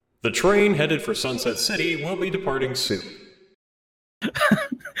The train headed for Sunset City will be departing soon.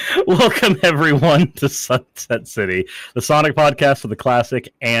 Welcome, everyone, to Sunset City, the Sonic podcast of the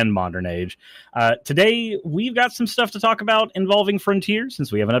classic and modern age. Today, we've got some stuff to talk about involving Frontier,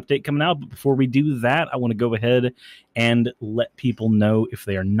 since we have an update coming out. But before we do that, I want to go ahead and let people know, if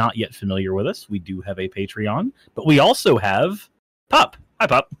they are not yet familiar with us, we do have a Patreon, but we also have Pup. Hi,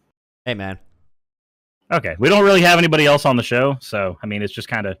 Pup. Hey, man. Okay, we don't really have anybody else on the show, so, I mean, it's just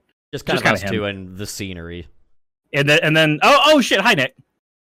kind of... Just kind of us two and the scenery. And then oh shit, hi Nick.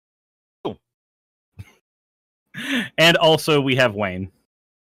 Cool. And also we have Wayne.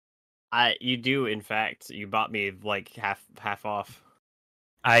 You do, in fact. You bought me like half off.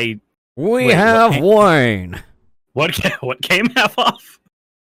 We have Wayne. What came half off?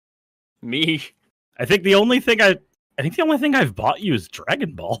 Me. I think the only thing I've bought you is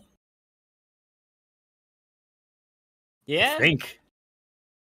Dragon Ball. Yeah. I think.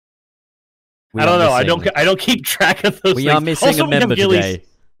 I don't know. I don't keep track of those. We things. are missing Also, a member today.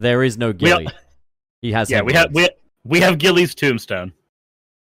 There is no Gilly. He has. Yeah, we have Gilly's tombstone.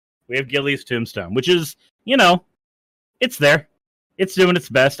 We have Gilly's tombstone, which is, it's there. It's doing its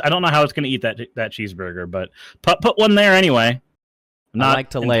best. I don't know how it's going to eat that cheeseburger, but put one there anyway. I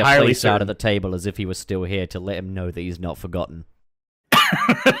like to lay a place out of the table as if he was still here to let him know that he's not forgotten.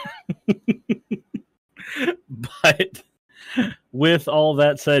 But with all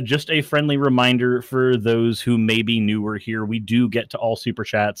that said, just a friendly reminder for those who may be newer here, we do get to all super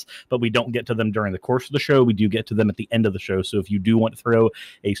chats, but we don't get to them during the course of the show. We do get to them at the end of the show. So if you do want to throw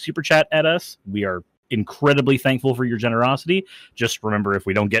a super chat at us, we are incredibly thankful for your generosity. Just remember, if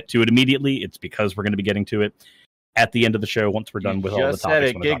we don't get to it immediately, it's because we're going to be getting to it at the end of the show once we're done with all the topics. Just said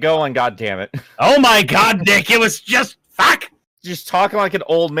it. Get going, goddammit. Oh my god, Nick, it was just fuck! Just talking like an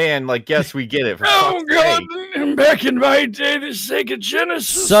old man, like, yes, we get it. Oh god, back in my day, the Sega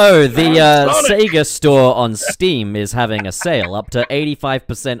Genesis. So, the Sega store on Steam is having a sale, up to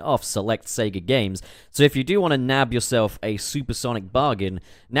 85% off select Sega games. So if you do want to nab yourself a Supersonic bargain,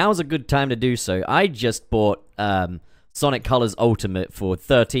 now's a good time to do so. I just bought Sonic Colors Ultimate for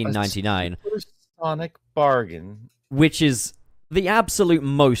 $13.99. Sonic bargain. Which is the absolute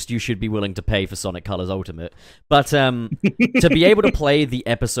most you should be willing to pay for Sonic Colors Ultimate. But to be able to play the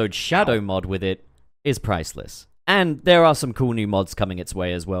episode Shadow mod with it is priceless. And there are some cool new mods coming its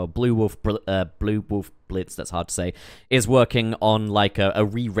way as well. Blue Wolf Blitz, that's hard to say, is working on like a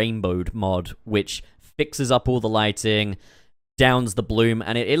re-rainbowed mod, which fixes up all the lighting, downs the bloom,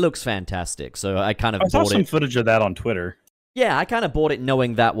 and it looks fantastic. So I saw some footage of that on Twitter. Yeah, I kind of bought it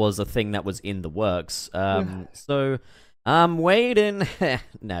knowing that was a thing that was in the works. So I'm waiting.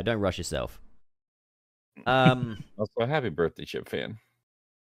 No, don't rush yourself. Also, happy birthday, Chip fan.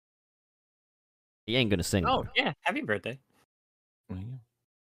 He ain't gonna sing. Oh, yeah, happy birthday.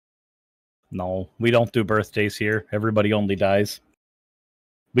 No, we don't do birthdays here. Everybody only dies.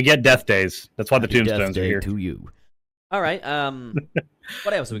 We get death days. That's why the tombstones are here. To you. All right.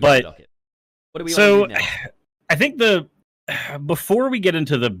 What else have we got to docket? What do we want to do now? I think before we get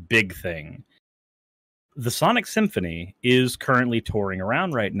into the big thing, the Sonic Symphony is currently touring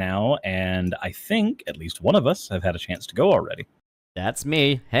around right now, and I think at least one of us have had a chance to go already. That's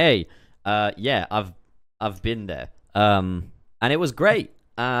me. Hey, yeah, I've been there, and it was great.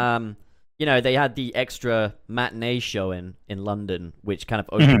 They had the extra matinee show in London, which kind of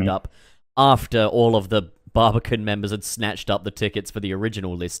opened up after all of the Barbican members had snatched up the tickets for the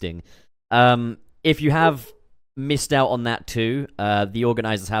original listing. If you have missed out on that too, the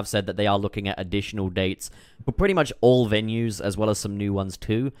organizers have said that they are looking at additional dates for pretty much all venues, as well as some new ones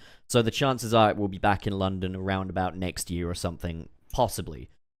too. So the chances are it will be back in London around about next year or something, possibly.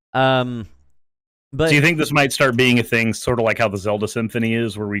 But do you think this might start being a thing, sort of like how the Zelda Symphony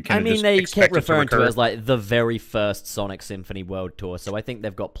is, where we can? They kept referring to it as like the very first Sonic Symphony World Tour, so I think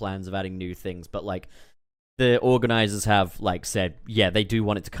they've got plans of adding new things. But like, the organizers have said, yeah, they do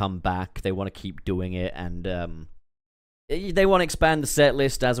want it to come back. They want to keep doing it, and they want to expand the set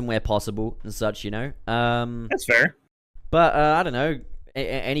list as and where possible and such. That's fair. But I don't know.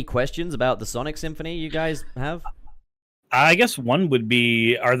 Any questions about the Sonic Symphony you guys have? I guess one would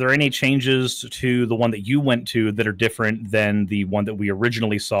be, are there any changes to the one that you went to that are different than the one that we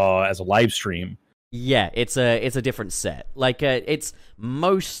originally saw as a live stream? Yeah, it's a different set. Like, it's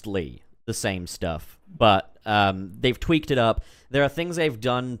mostly the same stuff, but they've tweaked it up. There are things they've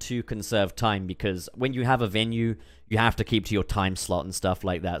done to conserve time, because when you have a venue, you have to keep to your time slot and stuff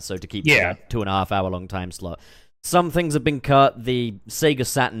like that. So to keep to a 2.5 hour long time slot. Some things have been cut. The Sega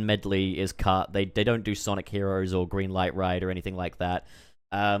Saturn medley is cut. They don't do Sonic Heroes or Green Light Ride or anything like that.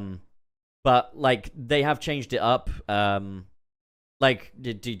 But like, they have changed it up. Like,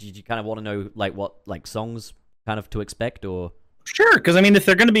 did you kind of want to know like what like songs kind of to expect, or? Sure, because I mean, if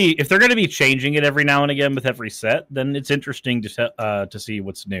they're going to be changing it every now and again with every set, then it's interesting to see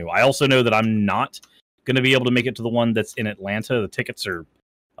what's new. I also know that I'm not going to be able to make it to the one that's in Atlanta. The tickets are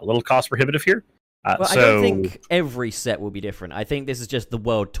a little cost prohibitive here. Well, so I don't think every set will be different. I think this is just the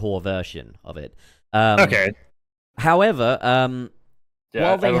world tour version of it. Okay. However, Yeah,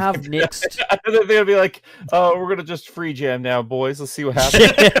 while they have nixed, I know they're gonna be like, "Oh, we're gonna just free jam now, boys. Let's see what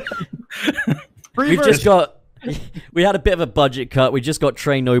happens." we've just got. We had a bit of a budget cut. We just got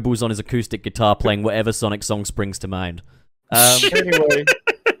Trey Nobles on his acoustic guitar playing whatever Sonic song springs to mind. Anyway,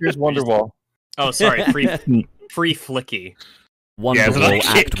 here's Wonderwall. Oh, sorry, free flicky. Wonderful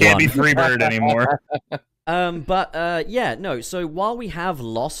Act can't 1. be Freebird anymore. Yeah, no. So while we have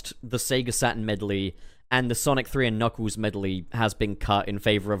lost the Sega Saturn medley and the Sonic 3 and Knuckles medley has been cut in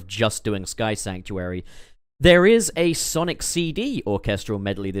favor of just doing Sky Sanctuary, there is a Sonic CD orchestral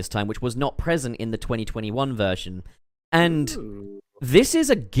medley this time, which was not present in the 2021 version. And this is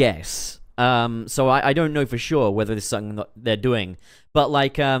a guess. So I don't know for sure whether this is something that they're doing. But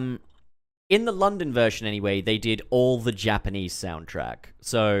like, in the London version anyway, they did all the Japanese soundtrack.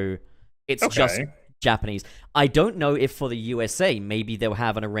 So it's just Japanese. I don't know if for the USA, maybe they'll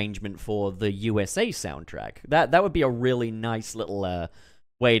have an arrangement for the USA soundtrack. That would be a really nice little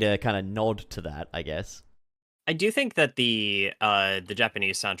way to kind of nod to that, I guess. I do think that the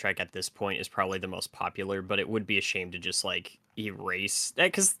Japanese soundtrack at this point is probably the most popular, but it would be a shame to just like erase that,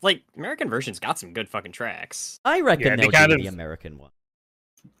 because like American version's got some good fucking tracks. I reckon they'll do the American one.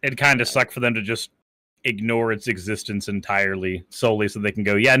 It'd kind of suck for them to just ignore its existence entirely solely so they can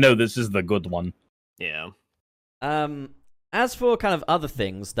go, yeah, no, this is the good one. Yeah. As for kind of other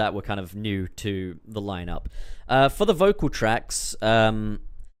things that were kind of new to the lineup, for the vocal tracks,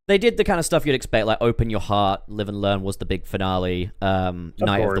 they did the kind of stuff you'd expect, like Open Your Heart, Live and Learn was the big finale,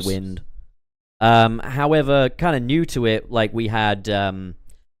 Night of the Wind. However, kind of new to it, like we had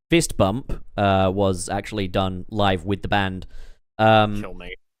Fist Bump was actually done live with the band. Kill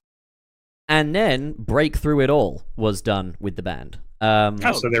me. And then Break Through It All was done with the band.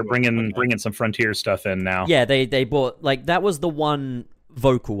 So they're bringing some Frontier stuff in now. Yeah, they bought, like, that was the one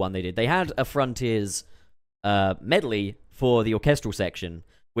vocal one they did. They had a Frontiers medley for the orchestral section,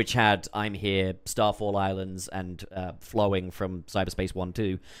 which had I'm Here, Starfall Islands, and Flowing from Cyberspace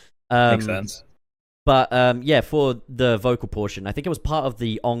 1-2. Makes sense. But, yeah, for the vocal portion, I think it was part of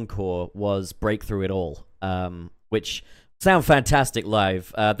the encore was Break Through It All, which sound fantastic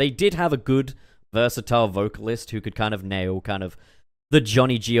live. They did have a good, versatile vocalist who could kind of nail kind of the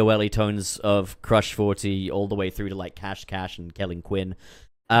Johnny Gioeli tones of Crush 40 all the way through to, like, Cash Cash and Kellen Quinn.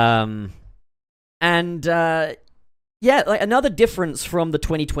 Yeah, like, another difference from the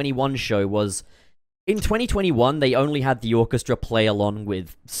 2021 show was in 2021, they only had the orchestra play along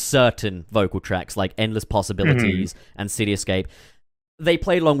with certain vocal tracks like Endless Possibilities and City Escape. They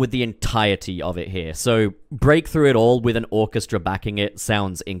played along with the entirety of it here. So Break Through It All with an orchestra backing it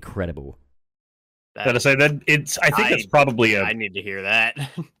sounds incredible. I think that's probably I need to hear that.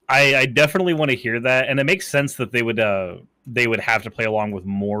 I definitely want to hear that, and it makes sense that they would have to play along with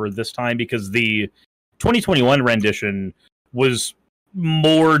more this time, because the 2021 rendition was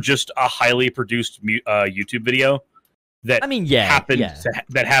more just a highly produced YouTube video that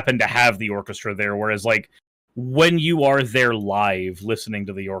happened to have the orchestra there, whereas like when you are there live listening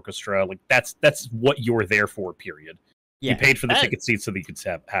to the orchestra, like that's what you're there for, period. You paid for the ticket seats so that you could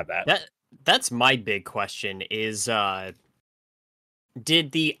have that. That's my big question is,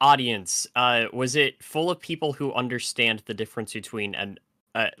 did the audience, was it full of people who understand the difference between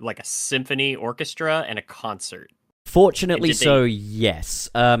like a symphony orchestra and a concert? Fortunately yes.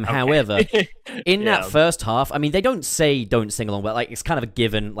 Okay. However, in that first half, I mean, they don't say don't sing along, but like it's kind of a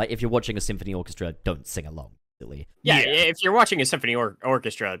given. Like if you're watching a symphony orchestra, don't sing along. Really. Yeah, if you're watching a symphony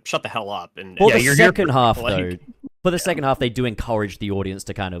orchestra, shut the hell up. And for the second half, though, second half, they do encourage the audience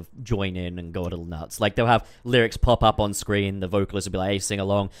to kind of join in and go a little nuts. Like they'll have lyrics pop up on screen. The vocalist will be like, "Hey, sing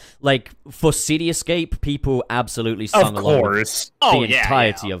along." Like for City Escape, people absolutely sung along with the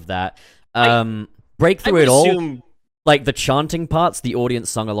entirety of that. Break Through It All. Like the chanting parts, the audience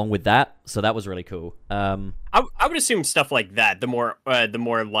sung along with that, so that was really cool. I would assume stuff like that. The more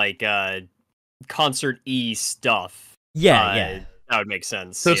like concert-y stuff. Yeah. That would make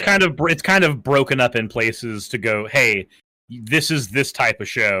sense. So it's kind of broken up in places to go, hey, this is this type of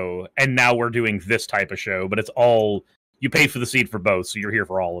show, and now we're doing this type of show, but it's all you pay for the seat for both, so you're here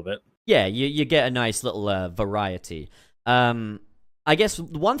for all of it. Yeah, you get a nice little variety. I guess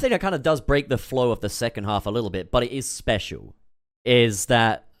one thing that kind of does break the flow of the second half a little bit, but it is special, is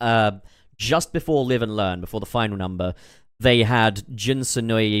that just before Live and Learn, before the final number, they had Jun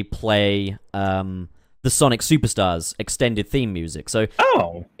Sonoe play the Sonic Superstars extended theme music. So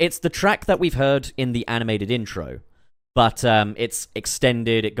it's the track that we've heard in the animated intro, but it's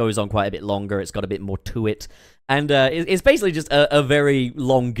extended. It goes on quite a bit longer. It's got a bit more to it. And it's basically just a very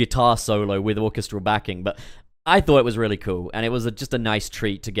long guitar solo with orchestral backing. But I thought it was really cool. And it was just a nice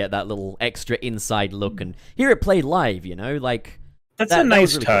treat to get that little extra inside look and hear it played live, you know? Like, that's a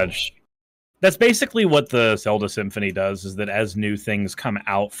nice really touch. Cool. That's basically what the Zelda Symphony does, is that as new things come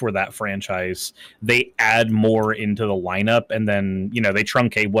out for that franchise, they add more into the lineup, and then, you know, they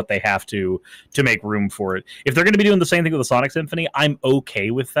truncate what they have to make room for it. If they're going to be doing the same thing with the Sonic Symphony, I'm okay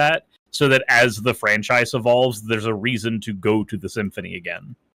with that, so that as the franchise evolves, there's a reason to go to the Symphony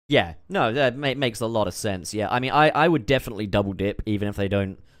again. Yeah, no, that makes a lot of sense, yeah. I mean, I would definitely double dip, even if they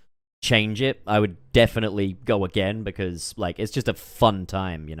don't change it. I would definitely go again, because, like, it's just a fun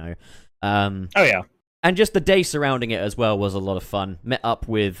time, you know? Oh yeah, and just the day surrounding it as well was a lot of fun. Met up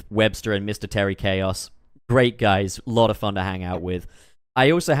with Webster and Mr. Terry Chaos. Great guys, a lot of fun to hang out with.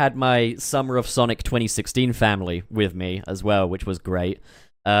 I also had my Summer of Sonic 2016 family with me as well, which was great.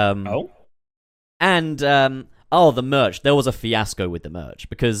 And the merch. There was a fiasco with the merch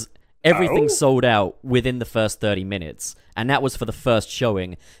because everything sold out within the first 30 minutes, and that was for the first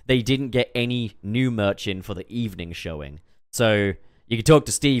showing. They didn't get any new merch in for the evening showing, so you could talk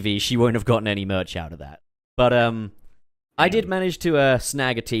to Stevie, she won't have gotten any merch out of that. But I did manage to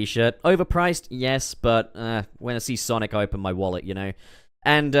snag a t-shirt. Overpriced, yes, but when I see Sonic, I open my wallet, you know.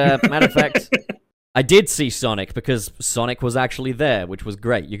 And matter of fact, I did see Sonic because Sonic was actually there, which was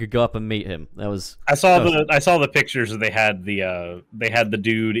great. You could go up and meet him. I saw the pictures that they had the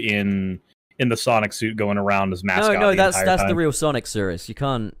dude in the Sonic suit going around as mascot. No, that's the real Sonic, Cirrus. You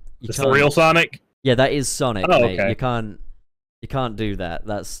can't. That's the real Sonic? Yeah, that is Sonic, mate. Okay. You can't do that.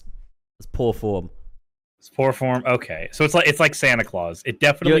 That's poor form. It's poor form. Okay, so it's like Santa Claus. It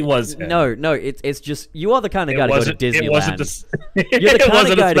definitely was him. No. It's just you are the kind of guy to go to Disneyland. You're the kind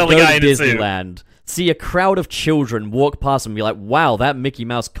of guy to go to Disneyland, see a crowd of children walk past and be like, "Wow, that Mickey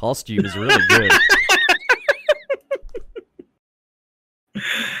Mouse costume is really good."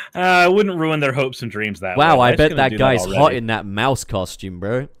 I wouldn't ruin their hopes and dreams that way. Wow, I bet that guy's hot in that mouse costume,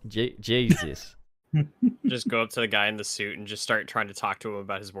 bro. Jesus. Just go up to the guy in the suit and just start trying to talk to him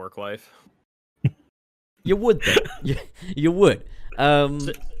about his work life. You would, though. You would. So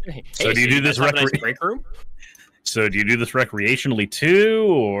do you do this break room? So do you do this recreationally too,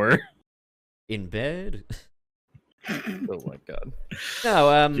 or in bed? Oh my god!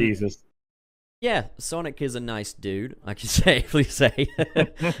 No, Jesus. Yeah, Sonic is a nice dude. I can safely say.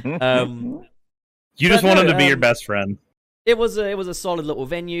 You just want him to be your best friend. It was a solid little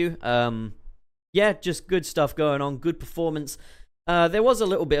venue. Yeah, just good stuff going on, good performance. There was a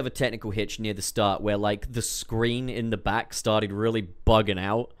little bit of a technical hitch near the start where, like, the screen in the back started really bugging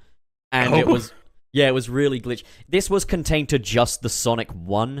out, and it was really glitchy. This was contained to just the Sonic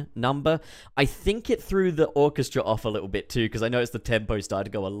 1 number. I think it threw the orchestra off a little bit too, because I noticed the tempo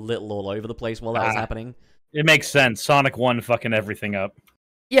started to go a little all over the place while that was happening. It makes sense. Sonic 1 fucking everything up.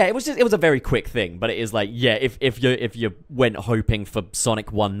 Yeah, it was a very quick thing, but it is like, yeah, if you went hoping for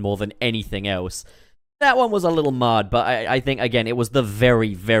Sonic 1 more than anything else, that one was a little marred, but I think, again, it was the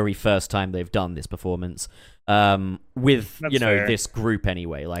very, very first time they've done this performance with, That's you know, fair. This group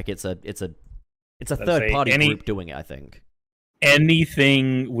anyway. Like, it's a third-party group doing it, I think.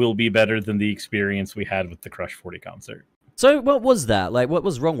 Anything will be better than the experience we had with the Crush 40 concert. So, what was that? Like, what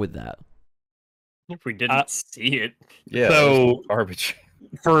was wrong with that? If we didn't see it. Yeah, so garbage.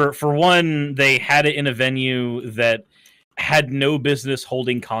 For one, they had it in a venue that had no business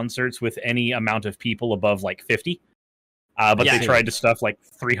holding concerts with any amount of people above like 50. But they tried to stuff like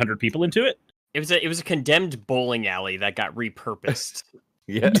 300 people into it. It was a condemned bowling alley that got repurposed.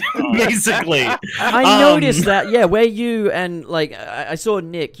 Yeah, basically. I noticed that. Yeah, where you and like I saw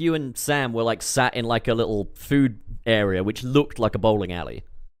Nick, you and Sam were like sat in like a little food area, which looked like a bowling alley.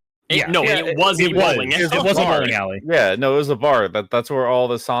 It was a bowling alley. Yeah, no, it was a bar. That's where all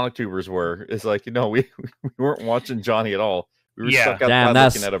the Sonic tubers were. It's like, you know, we weren't watching Johnny at all. We were stuck outside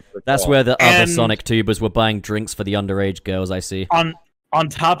looking at a brick that's wall. where the other Sonic tubers were buying drinks for the underage girls, I see. On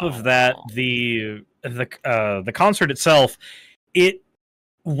top of that, the concert itself, it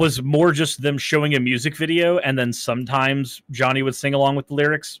was more just them showing a music video, and then sometimes Johnny would sing along with the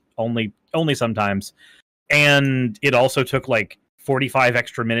lyrics, only sometimes. And it also took like 45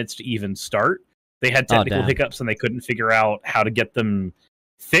 extra minutes to even start. They had technical hiccups and they couldn't figure out how to get them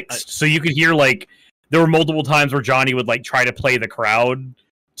fixed. So you could hear, like, there were multiple times where Johnny would like try to play the crowd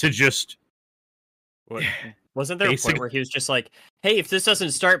to just Wasn't there a point where he was just like, "Hey, if this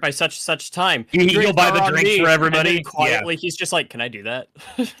doesn't start by such time, he'll buy the drinks for everybody." And then quietly, he's just like, "Can I do that?"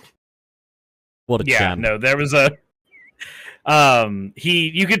 What a champ. No, there was a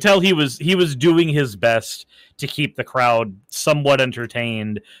you could tell he was doing his best to keep the crowd somewhat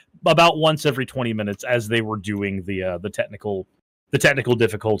entertained about once every 20 minutes as they were doing the technical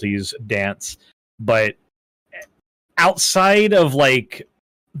difficulties dance. But outside of like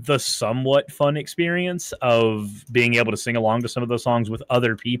the somewhat fun experience of being able to sing along to some of those songs with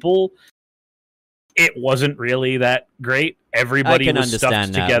other people, it wasn't really that great. Everybody was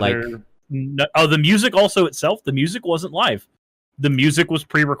stuffed together. The music also itself, the music wasn't live. The music was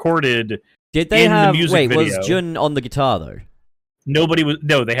pre-recorded. Did they have... Wait, video. Was Jun on the guitar, though? No,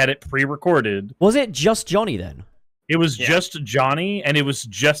 they had it pre-recorded. Was it just Johnny, then? It was just Johnny, and it was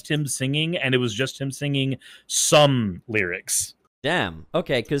just him singing, and it was just him singing some lyrics. Damn.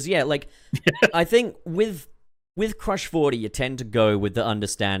 Okay, because, like, I think with Crush 40, you tend to go with the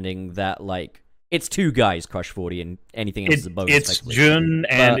understanding that, like, it's two guys, Crush 40, and anything else is a bonus. It's Jun,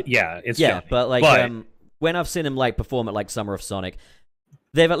 and it's Johnny. But, like, when I've seen him, like, perform at, like, Summer of Sonic,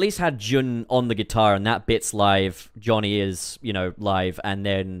 they've at least had Jun on the guitar, and that bit's live, Johnny is, live, and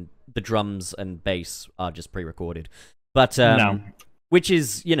then the drums and bass are just pre-recorded. But, which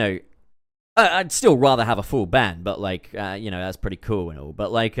is, I'd still rather have a full band, but, like, that's pretty cool and all.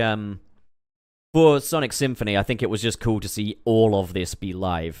 But, like, for Sonic Symphony, I think it was just cool to see all of this be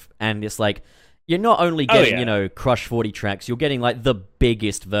live. And it's like, you're not only getting, Crush 40 tracks, you're getting, like, the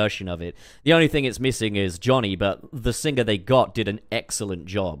biggest version of it. The only thing it's missing is Johnny, but the singer they got did an excellent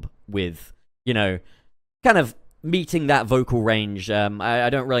job with, kind of meeting that vocal range. I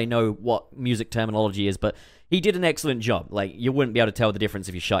don't really know what music terminology is, but he did an excellent job. Like, you wouldn't be able to tell the difference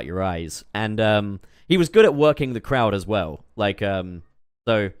if you shut your eyes. And he was good at working the crowd as well. Like,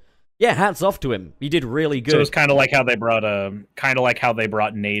 so yeah, hats off to him. He did really good. So it's kind of like how they brought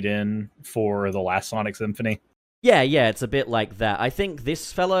Nate in for the last Sonic Symphony. Yeah, it's a bit like that. I think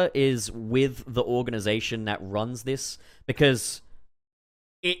this fella is with the organization that runs this because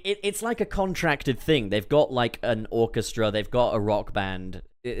it's like a contracted thing. They've got like an orchestra, they've got a rock band.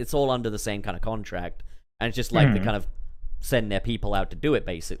 It's all under the same kind of contract. And it's just like they kind of send their people out to do it,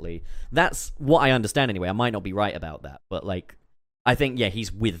 basically. That's what I understand anyway. I might not be right about that. But, like, I think,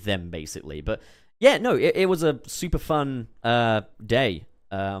 he's with them, basically. But, no, it was a super fun day.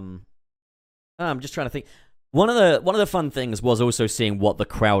 I'm just trying to think. One of the fun things was also seeing what the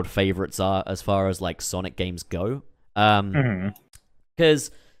crowd favorites are as far as, like, Sonic games go.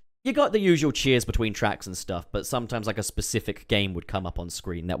 Because you got the usual cheers between tracks and stuff, but sometimes like a specific game would come up on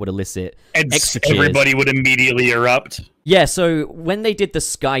screen that would elicit extra cheers. Everybody would immediately erupt. Yeah, so when they did the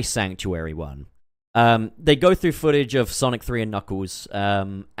Sky Sanctuary one, they go through footage of Sonic 3 and Knuckles,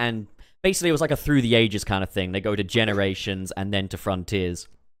 and basically it was like a through the ages kind of thing. They go to Generations and then to Frontiers.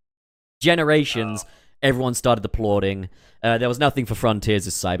 Generations, everyone started applauding. There was nothing for Frontiers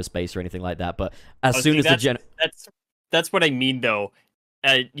as cyberspace or anything like that, but as soon as that's what I mean, though.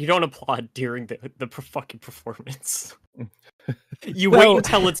 You don't applaud during the fucking performance. You wait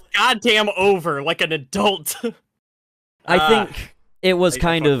until it's goddamn over, like an adult. I think it was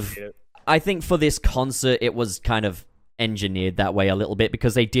kind of... I think for this concert, it was kind of engineered that way a little bit,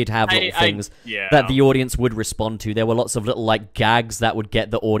 because they did have little things that the audience would respond to. There were lots of little, like, gags that would get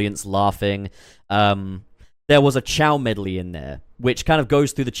the audience laughing. There was a Chow medley in there, which kind of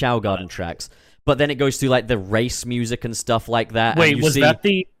goes through the Chow Garden tracks. But then it goes through, like, the race music and stuff like that. Wait, was that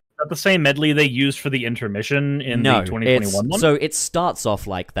the same medley they used for the intermission in the 2021 one? So it starts off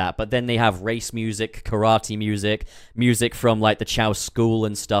like that, but then they have race music, karate music, music from, like, the Chow school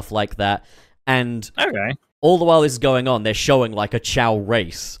and stuff like that. And all the while this is going on, they're showing, like, a Chow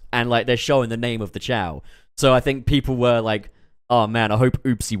race. And, like, they're showing the name of the Chow. So I think people were like, oh, man, I hope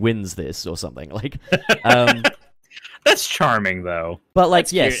Oopsie wins this or something. Like, that's charming, though. But, like,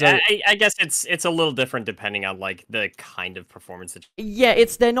 so I guess it's a little different depending on, like, the kind of performance.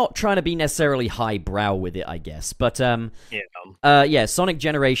 They're not trying to be necessarily highbrow with it, I guess. But Sonic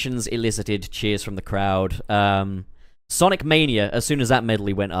Generations elicited cheers from the crowd. Sonic Mania, as soon as that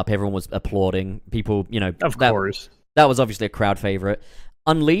medley went up, everyone was applauding. People, of course, that was obviously a crowd favorite.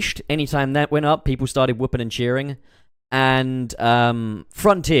 Unleashed, anytime that went up, people started whooping and cheering. And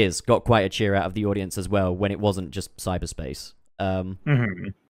Frontiers got quite a cheer out of the audience as well when it wasn't just cyberspace.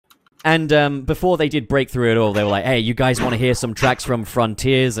 And before they did break through it all, they were like, hey, you guys want to hear some tracks from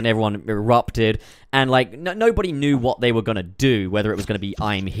Frontiers? And everyone erupted. And, like, nobody knew what they were going to do, whether it was going to be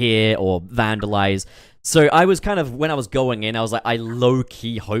I'm Here or Vandalize. So I was kind of, when I was going in, I was like, I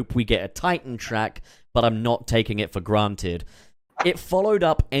low-key hope we get a Titan track, but I'm not taking it for granted. it followed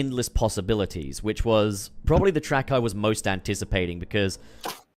up Endless Possibilities, which was probably the track I was most anticipating because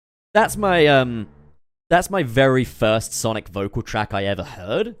that's my very first Sonic vocal track I ever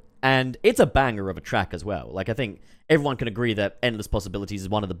heard, and it's a banger of a track as well. Like, I think everyone can agree that Endless Possibilities is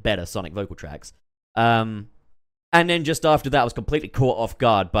one of the better Sonic vocal tracks. And then just after that, I was completely caught off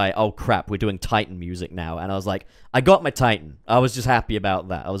guard by, oh crap, we're doing Titan music now. And I was like, I got my Titan. I was just happy about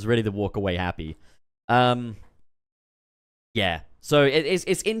that. I was ready to walk away happy. Yeah. So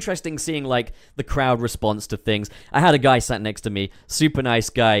it's interesting seeing, like, the crowd response to things. I had a guy sat next to me, super nice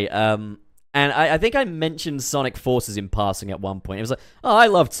guy, and I think I mentioned Sonic Forces in passing at one point. He was like, oh, I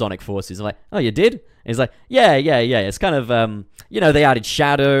loved Sonic Forces. I'm like, oh, you did? And he's like, yeah. It's kind of, they added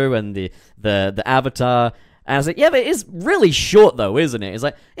Shadow and the Avatar. And I was like, yeah, but it's really short, though, isn't it? It's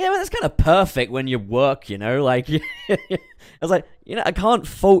like, yeah, but that's kind of perfect when you work, like... I was like, I can't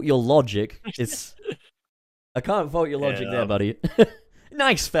fault your logic. I can't fault your logic there, buddy.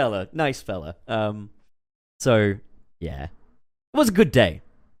 Nice fella. So, yeah. It was a good day.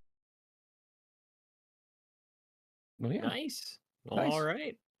 Well, yeah. Nice. Nice. All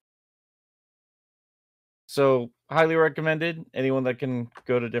right. So, highly recommended. Anyone that can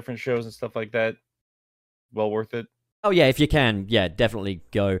go to different shows and stuff like that, well worth it. Oh yeah, if you can, yeah, definitely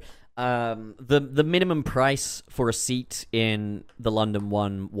go. The minimum price for a seat in the London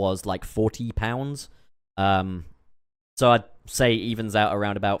one was like £40. So I'd say evens out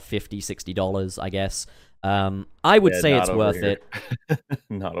around about $50-$60, I guess. I would say it's worth it.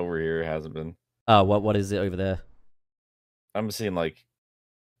 Not over here, it hasn't been. Oh, what is it over there? I'm seeing like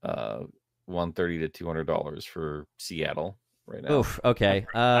 $130 to $200 for Seattle right now. Oof, okay.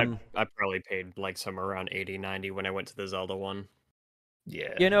 I probably paid like somewhere around 80-90 when I went to the Zelda one.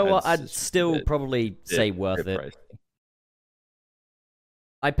 Yeah. You know what? I'd still probably say worth it. Pricey.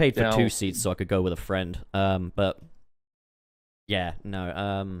 I paid for 2 seats so I could go with a friend. But yeah,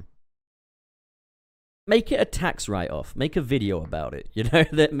 no. Make it a tax write-off. Make a video about it.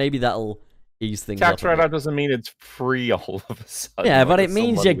 That maybe that'll ease things up. Tax write-off doesn't mean it's free all of a sudden. Yeah, but it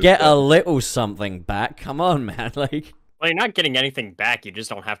means you get a little something back. Come on, man. Like, well, you're not getting anything back. You just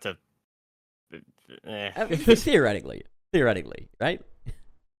don't have to. Theoretically, right?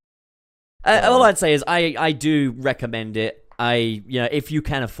 All I'd say is I do recommend it. If you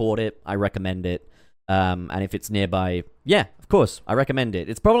can afford it, I recommend it. And if it's nearby, yeah, of course, I recommend it.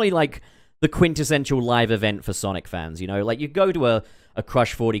 It's probably like the quintessential live event for Sonic fans. Like you go to a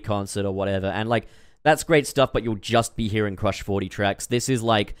Crush 40 concert or whatever, and like that's great stuff, but you'll just be hearing Crush 40 tracks. This is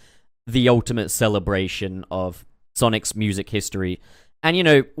like the ultimate celebration of Sonic's music history.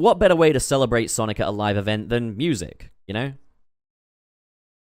 And what better way to celebrate Sonic at a live event than music, Yeah.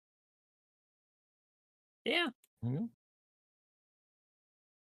 Mm-hmm.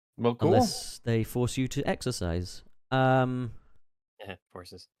 Well, cool. Unless they force you to exercise.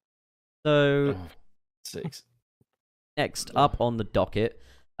 Forces. So, 6. Next up on the docket,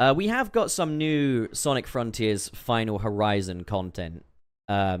 we have got some new Sonic Frontiers Final Horizon content,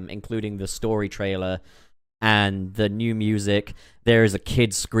 including the story trailer and the new music. There is a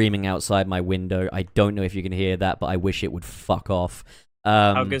kid screaming outside my window. I don't know if you can hear that, but I wish it would fuck off.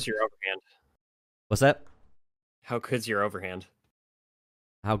 How good's your overhand? What's that? How good's your overhand?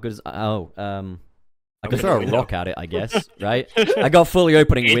 How good is... I could throw a rock at it, I guess, right? I got fully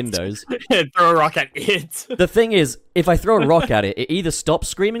opening windows. Throw a rock at it. The thing is, if I throw a rock at it, it either stops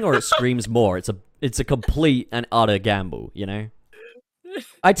screaming or it screams more. It's a complete and utter gamble,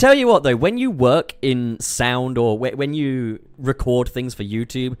 I tell you what, though, when you work in sound or when you record things for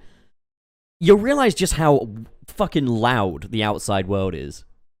YouTube, you'll realize just how fucking loud the outside world is.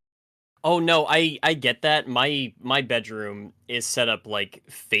 Oh no, I get that. My bedroom is set up like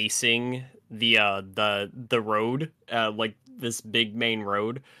facing the road, like this big main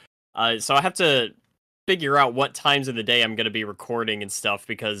road. So I have to figure out what times of the day I'm going to be recording and stuff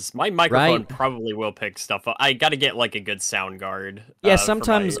because my microphone probably will pick stuff up. I got to get like a good sound guard. Yeah,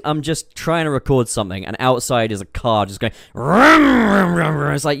 sometimes I'm just trying to record something and outside is a car just going rum, rum, rum,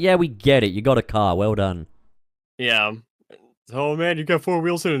 rum. It's like, yeah, we get it. You got a car. Well done. Yeah. Oh man, you got 4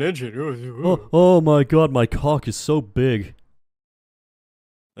 wheels and an engine. Oh my god, my cock is so big.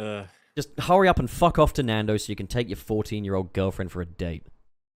 Just hurry up and fuck off to Nando's so you can take your 14-year-old girlfriend for a date.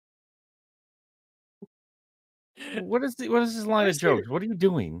 What is this line of jokes? What are you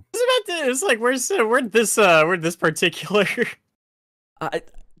doing? It's like where'd this particular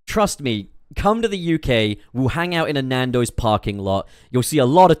trust me, come to the UK, we'll hang out in a Nando's parking lot. You'll see a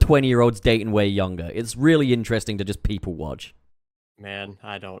lot of 20-year-olds dating way younger. It's really interesting to just people watch. Man,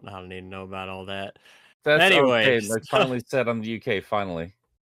 I don't need to know about all that. That's anyway. Okay. That's finally said on the UK, finally.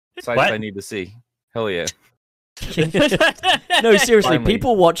 Sites I need to see. Hell yeah. No, seriously, Finally.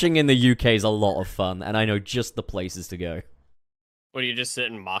 people watching in the UK is a lot of fun, and I know just the places to go. What do you just sit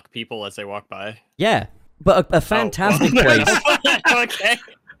and mock people as they walk by? Yeah, but a fantastic well, place. Okay.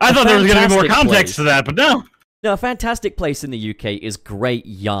 I thought there was going to be more Fantastic context place. to that, but no. No, a fantastic place in the UK is Great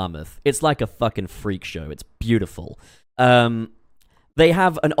Yarmouth. It's like a fucking freak show. It's beautiful. They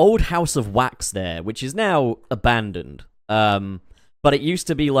have an old house of wax there, which is now abandoned. But it used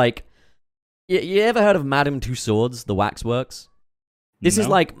to be like... You ever heard of Madame Tussauds, the waxworks? This is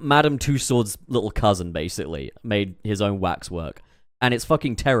No. like Madame Tussauds' little cousin, basically, made his own waxwork. And it's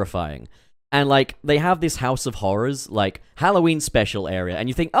fucking terrifying. And, like, they have this House of Horrors, like, Halloween special area, and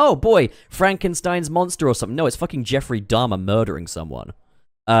you think, oh, boy, Frankenstein's monster or something. No, it's fucking Jeffrey Dahmer murdering someone.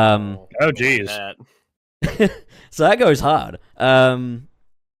 Oh, jeez. So that goes hard.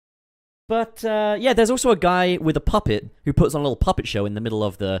 But, yeah, there's also a guy with a puppet who puts on a little puppet show in the middle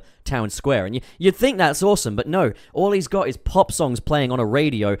of the town square. And you'd think that's awesome, but no. All he's got is pop songs playing on a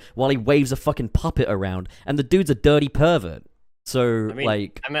radio while he waves a fucking puppet around. And the dude's a dirty pervert. So, I mean,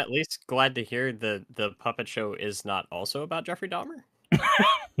 like... I'm at least glad to hear the puppet show is not also about Jeffrey Dahmer.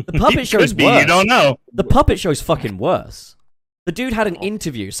 The puppet show's Could be, worse. you don't know. The puppet show's fucking worse. The dude had an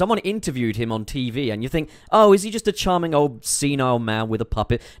interview. Someone interviewed him on TV, and you think, oh, is he just a charming old senile man with a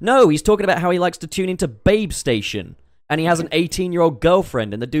puppet? No, he's talking about how he likes to tune into Babe Station, and he has an 18-year-old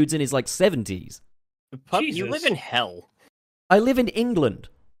girlfriend, and the dude's in his, like, 70s. You Jesus. live in hell. I live in England.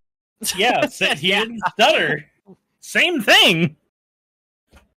 Yeah, he didn't stutter. Same thing.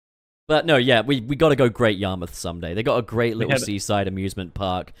 But no, yeah, we got to go Great Yarmouth someday. They got a great little have- seaside amusement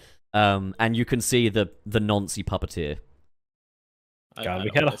park, and you can see the Nancy puppeteer. God,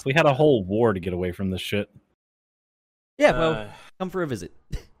 we had a whole war to get away from this shit. Yeah, well, come for a visit.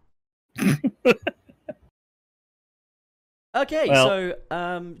 Okay, Well-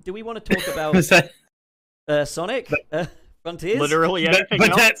 so do we want to talk about Is that- Sonic Frontiers? Literally anything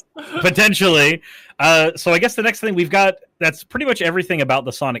else. Potentially. So I guess the next thing we've got, that's pretty much everything about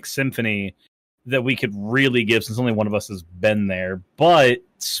the Sonic Symphony that we could really give, since only one of us has been there. But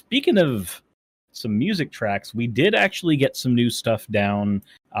speaking of some music tracks, we did actually get some new stuff down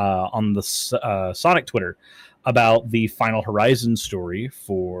on the Sonic Twitter about the Final Horizon story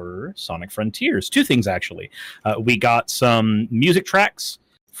for Sonic Frontiers. Two things, actually. We got some music tracks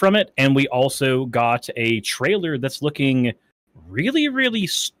from it, and we also got a trailer that's looking really, really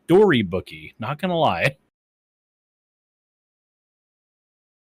storybooky. Not gonna lie.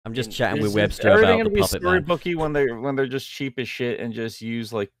 I'm just chatting with Is Webster everything about the gonna be puppet man. storybooky when they're just cheap as shit and just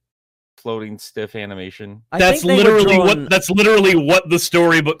use like floating stiff animation? That's literally what the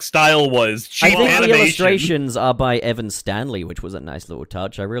storybook style was. I Cheap think animation. the illustrations are by Evan Stanley, which was a nice little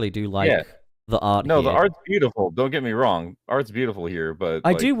touch. I really do like Yeah. the art. No, the here. art's beautiful. Don't get me wrong. Art's beautiful here, but I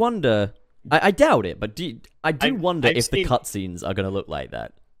like, do wonder. I doubt it, but I do wonder I've if the seen- cutscenes are going to look like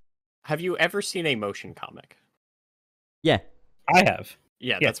that. Have you ever seen a motion comic? Yeah. I have.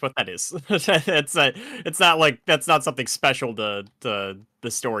 Yeah, Yeah. that's what that is. It's not like that's not something special to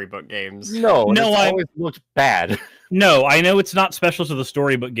the storybook games. No, No, it's I- always looked bad. No, I know it's not special to the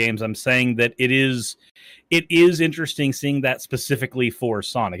storybook games. I'm saying that it is interesting seeing that specifically for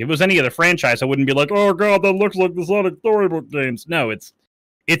Sonic. If it was any other franchise, I wouldn't be like, oh god, that looks like the Sonic storybook games. No, it's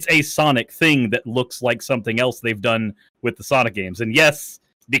a Sonic thing that looks like something else they've done with the Sonic games. And yes,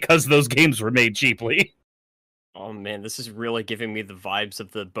 because those games were made cheaply. Oh man, this is really giving me the vibes of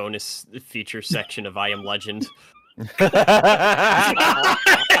the bonus feature section of I Am Legend.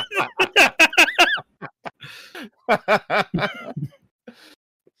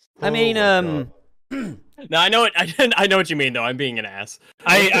 I mean, No, I know it. I know what you mean, though. I'm being an ass.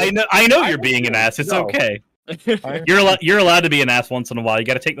 I know you're being an ass. It's No. okay. You're allowed to be an ass once in a while. You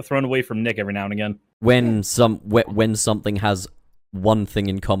got to take the throne away from Nick every now and again. when something has one thing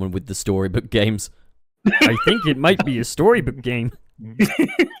in common with the storybook games, I think it might be a storybook game.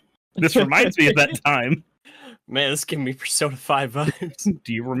 This reminds me of that time. Man, this is giving me Persona 5 vibes.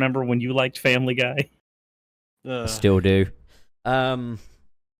 Do you remember when you liked Family Guy? Still do.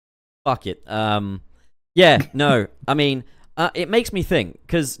 Fuck it. Yeah, no. I mean, it makes me think,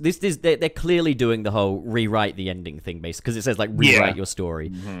 because they're clearly doing the whole rewrite the ending thing, basically, because it says, like, rewrite your story.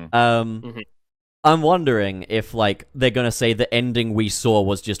 Mhm. I'm wondering if, like, they're gonna say the ending we saw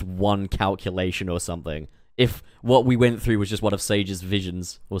was just one calculation or something. If what we went through was just one of Sage's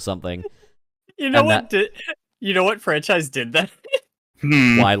visions or something. You know And what? You know what franchise did that?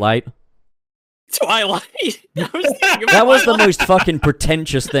 Twilight. Twilight. I was thinking about That was the Twilight. most fucking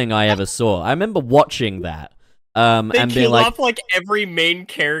pretentious thing I ever saw. I remember watching that They and being killed like, off like every main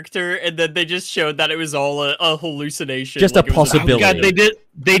character, and then they just showed that it was all a hallucination. Just like a possibility. God, they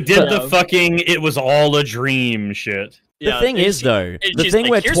did Yeah. the fucking it was all a dream shit. The thing is, though, the she's thing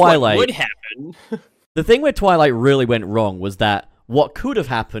like, where "Here's Twilight what would happen." The thing where Twilight really went wrong was that what could have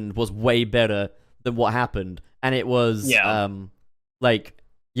happened was way better than what happened, and it was like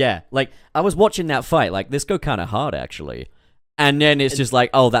I was watching that fight, like this go kind of hard actually, and then it's just like,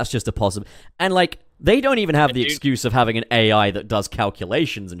 oh, that's just a possible, and like they don't even have the excuse of having an AI that does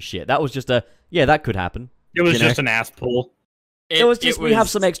calculations and shit. That was just that could happen. It was just an ass pull. It was just we have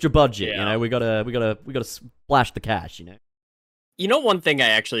some extra budget, you know. We gotta splash the cash, you know. You know, one thing I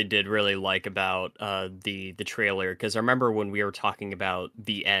actually did really like about the trailer, because I remember when we were talking about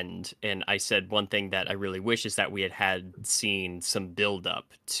the end, and I said one thing that I really wish is that we had seen some build up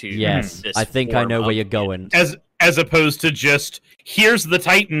to. Yes, this I think I know where you're going. As opposed to just here's the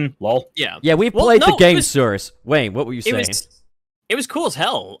Titan, lol. Yeah, we played the game, Cyrus. Wayne, what were you saying? It was cool as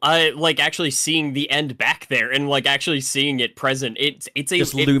hell. I like actually seeing the end back there and like actually seeing it present. It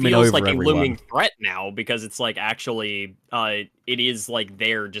feels like a looming threat now, because it's like actually it is like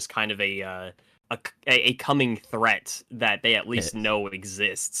they're just kind of a coming threat that they at least know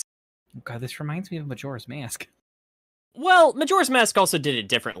exists. God, this reminds me of Majora's Mask. Well, Majora's Mask also did it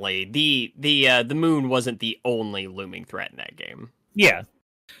differently. The moon wasn't the only looming threat in that game. Yeah.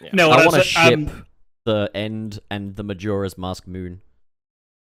 No, I want to ship the end and the Majora's Mask moon.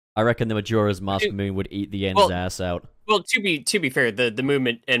 I reckon the Majora's Mask moon would eat the end's ass out. Well, to be fair, the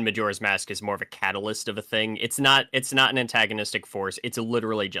movement in Majora's Mask is more of a catalyst of a thing. It's not an antagonistic force. It's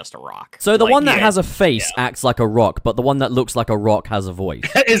literally just a rock. So the one that has a face acts like a rock, but the one that looks like a rock has a voice.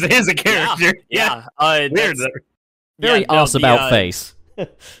 is a character. Yeah. Weird. Very ass about face.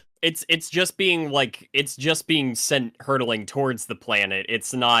 It's just being sent hurtling towards the planet.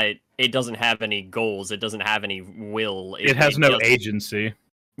 It's not. It doesn't have any goals. It doesn't have any will. It has no agency.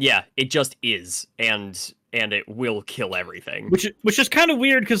 Yeah, it just is, and it will kill everything. Which is kind of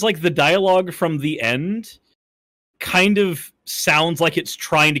weird, because like the dialogue from the end kind of sounds like it's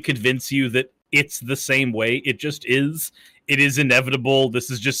trying to convince you that it's the same way. It just is. It is inevitable. This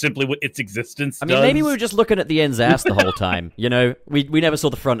is just simply what its existence does. I mean, maybe we were just looking at the end's ass the whole time. You know, we never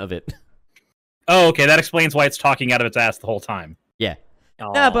saw the front of it. Oh, okay, that explains why it's talking out of its ass the whole time. Yeah.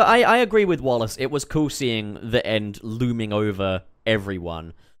 Yeah, but I agree with Wallace. It was cool seeing the end looming over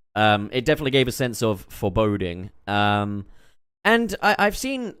everyone. It definitely gave a sense of foreboding. And I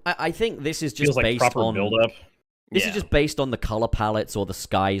think this is just based on build-up. This is just based on the color palettes or the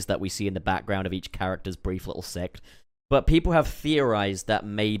skies that we see in the background of each character's brief little sect. But people have theorized that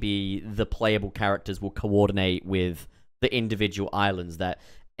maybe the playable characters will coordinate with the individual islands, that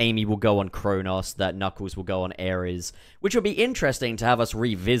Amy will go on Kronos, that Knuckles will go on Ares, which would be interesting to have us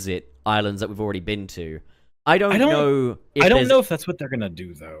revisit islands that we've already been to. I don't know if that's what they're gonna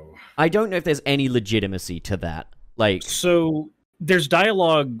do, though. I don't know if there's any legitimacy to that. Like, so there's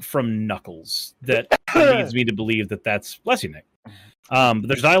dialogue from Knuckles that leads me to believe that that's bless you, Nick. But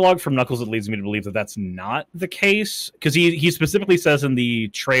there's dialogue from Knuckles that leads me to believe that that's not the case, because he specifically says in the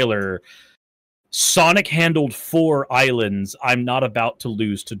trailer, Sonic handled 4 islands. I'm not about to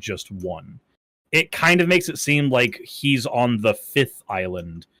lose to just one. It kind of makes it seem like he's on the 5th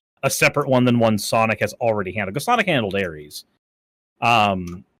island, a separate one than one Sonic has already handled, because Sonic handled Ares.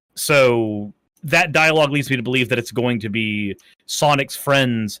 So that dialogue leads me to believe that it's going to be Sonic's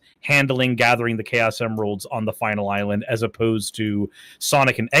friends gathering the Chaos Emeralds on the final island, as opposed to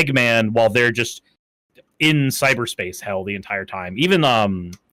Sonic and Eggman while they're just in cyberspace hell the entire time.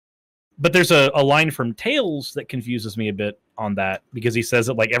 But there's a line from Tails that confuses me a bit on that, because he says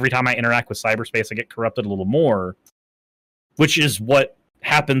that like every time I interact with cyberspace, I get corrupted a little more, which is what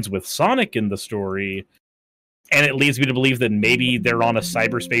happens with Sonic in the story. And it leads me to believe that maybe they're on a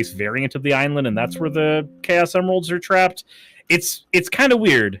cyberspace variant of the island, and that's where the Chaos Emeralds are trapped. It's kind of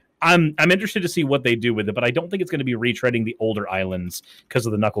weird. I'm interested to see what they do with it, but I don't think it's going to be retreading the older islands because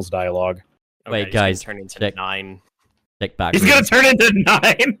of the Knuckles dialogue. Okay, wait, guys, turn into 9. Check back. He's going to turn into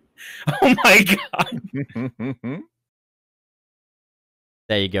 9. Oh my god!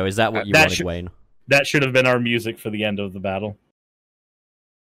 There you go. Is that what you wanted, Wayne? That should have been our music for the end of the battle.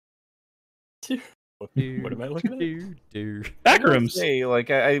 What am I looking at? Backrooms. Hey, like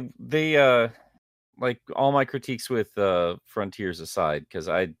all my critiques with Frontiers aside, because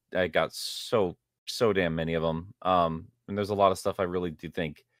I got so damn many of them. And there's a lot of stuff I really do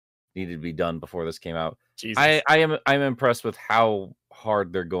think needed to be done before this came out. I'm impressed with how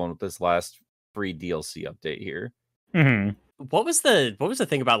hard they're going with this last free DLC update here. Mm-hmm. What was the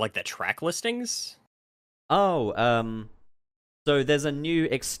thing about like the track listings? Oh, so there's a new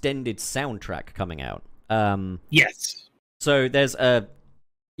extended soundtrack coming out. Yes. So there's a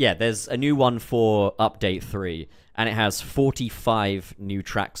new one for Update 3, and it has 45 new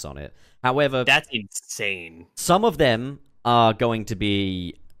tracks on it. However, that's insane. Some of them are going to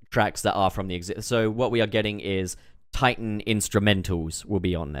be tracks that are from the exist. So what we are getting is Titan instrumentals will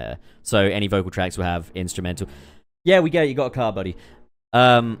be on there. So any vocal tracks will have instrumental. Yeah, we get it. You got a car, buddy.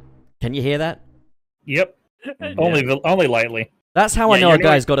 Can you hear that? Yep. Only lightly. That's how I know a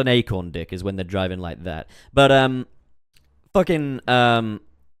guy's got an acorn dick, is when they're driving like that. But fuck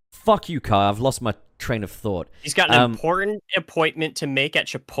you, car. I've lost my train of thought. He's got an important appointment to make at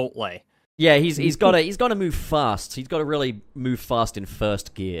Chipotle. Yeah, he's got to move fast. He's got to really move fast in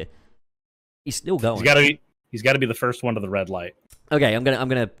first gear. He's still going. He's got to be the first one to the red light. Okay, I'm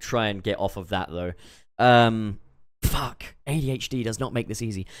gonna try and get off of that though. Fuck, ADHD does not make this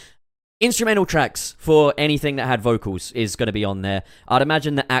easy. Instrumental tracks for anything that had vocals is going to be on there. I'd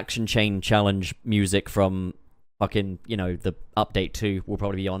imagine the Action Chain Challenge music from fucking, the Update 2 will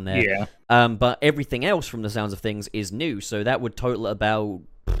probably be on there. Yeah. But everything else from the sounds of things is new, so that would total about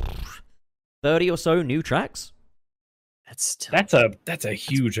 30 or so new tracks. That's a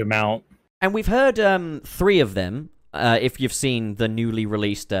huge amount. And we've heard 3 of them, if you've seen the newly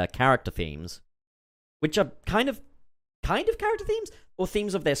released character themes, which are kind of character themes or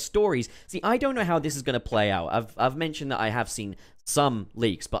themes of their stories. See, I don't know how this is going to play out. I've mentioned that I have seen some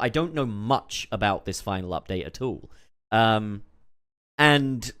leaks, but I don't know much about this final update at all.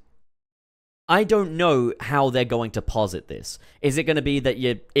 And I don't know how they're going to posit this. Is it going to be that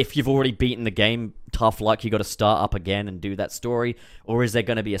if you've already beaten the game, tough luck, you got to start up again and do that story? Or is there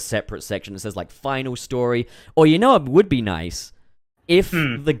going to be a separate section that says, like, final story? Or, it would be nice if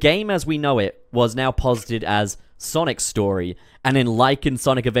the game as we know it was now posited as Sonic's story, and then, like in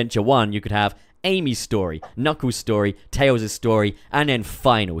Sonic Adventure 1, you could have Amy's story, Knuckles' story, Tails' story, and then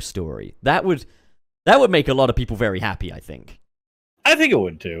final story. That would make a lot of people very happy, I think. I think it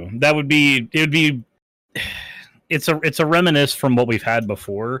would too. It's a reminisce from what we've had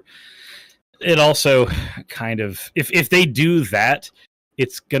before. It also kind of, if they do that,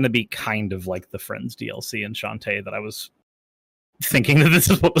 it's going to be kind of like the Friends DLC in Shantae that I was thinking that this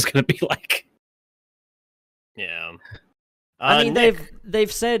is what was going to be like. Yeah. I mean, Nick,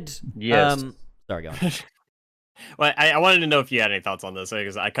 they've said... Yes. Sorry, go on. Well, I wanted to know if you had any thoughts on this,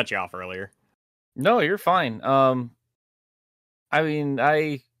 because I cut you off earlier. No, you're fine. I mean,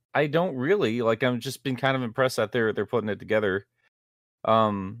 I don't really I'm just been kind of impressed that they're putting it together.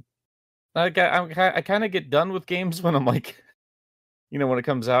 I kind of get done with games when I'm like, when it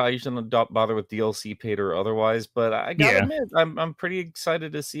comes out. I usually don't bother with DLC paid or otherwise, but I gotta admit, I'm pretty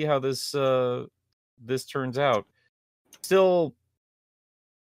excited to see how this turns out. Still,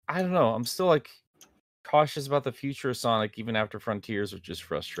 I don't know. I'm still cautious about the future of Sonic, even after Frontiers, which is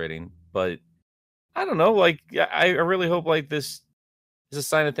frustrating. But I don't know. I really hope this is a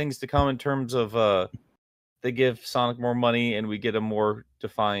sign of things to come in terms of they give Sonic more money and we get a more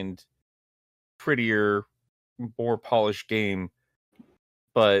defined, prettier, more polished game.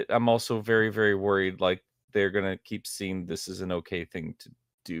 But I'm also very, very worried they're gonna keep seeing this as an okay thing to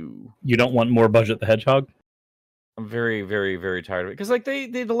do. You don't want more Budget the Hedgehog? I'm very, very, very tired of it. Because they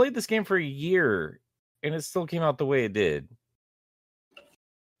delayed this game for a year and it still came out the way it did.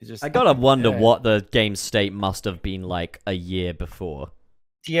 I gotta wonder what the game state must have been like a year before.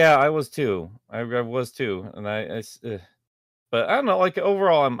 Yeah, I was too. I was too, and but I don't know.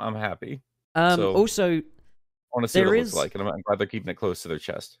 Overall, I'm happy. Also, I want to see what it looks like, and I'm glad they're keeping it close to their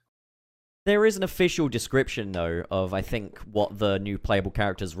chest. There is an official description though of I think what the new playable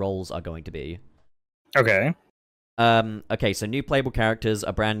characters' roles are going to be. Okay. Okay, so new playable characters,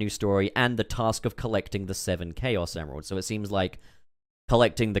 a brand new story, and the task of collecting the 7 Chaos Emeralds. So it seems like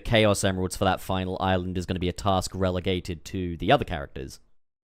collecting the Chaos Emeralds for that final island is going to be a task relegated to the other characters.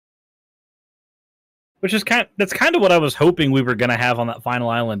 Which is that's kind of what I was hoping we were going to have on that final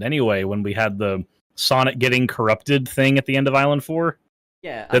island anyway, when we had the Sonic getting corrupted thing at the end of Island 4.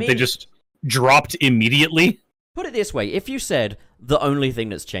 Yeah, they just dropped immediately. Put it this way, if you said the only thing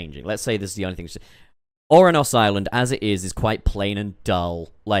that's changing, let's say this is the only thing Oranos Island, as it is quite plain and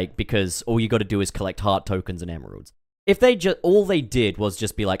dull, because all you got to do is collect heart tokens and emeralds. If all they did was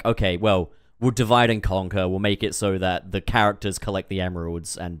just be like, okay, well, we'll divide and conquer, we'll make it so that the characters collect the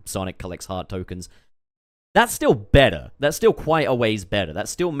emeralds and Sonic collects heart tokens, that's still better. That's still quite a ways better. That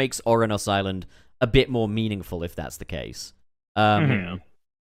still makes Oranos Island a bit more meaningful if that's the case. But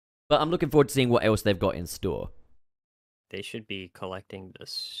I'm looking forward to seeing what else they've got in store. They should be collecting the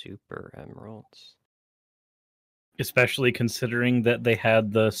Super Emeralds. Especially considering that they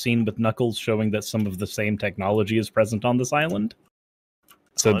had the scene with Knuckles showing that some of the same technology is present on this island.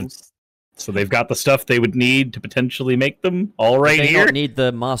 So So they've got the stuff they would need to potentially make them all right they here. not need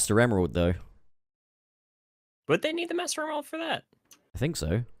the Master Emerald though. Would they need the Master Emerald for that? I think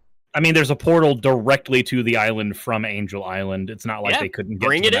so. I mean, there's a portal directly to the island from Angel Island. It's not like they couldn't get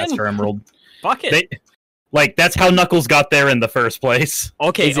bring to the it in. Master Emerald. Fuck it. That's how Knuckles got there in the first place.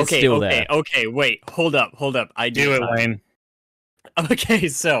 Okay, Is it still there? okay, wait, hold up. I Do it, Wayne. Okay,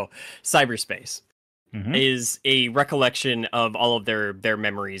 so cyberspace Mhm. is a recollection of all of their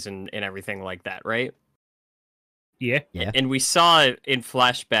memories and everything like that, right? Yeah. Yeah. And we saw in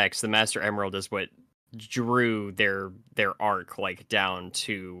flashbacks the Master Emerald is what drew their arc like down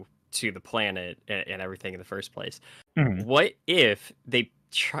to the planet and everything in the first place. Mhm. What if they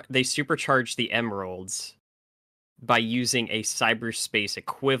supercharge the emeralds by using a cyberspace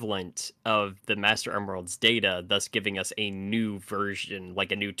equivalent of the Master Emerald's data, thus giving us a new version,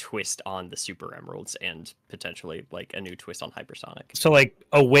 like a new twist on the Super Emeralds and potentially like a new twist on Hypersonic? So, like,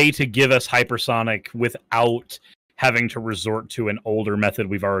 a way to give us hypersonic without having to resort to an older method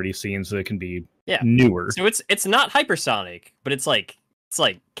we've already seen, so it can be newer. So it's not hypersonic, but it's like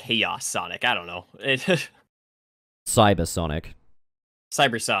chaos sonic. I don't know. Cybersonic.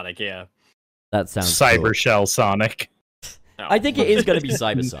 Cybersonic, yeah. That sounds Cyber cool. Shell Sonic. Oh. I think it is going to be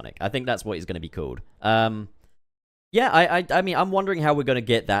Cybersonic. I think that's what it's going to be called. Yeah, I mean, I'm wondering how we're going to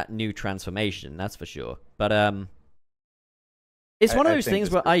get that new transformation. That's for sure. But it's one of those things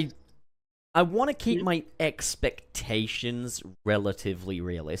where I want to keep my expectations relatively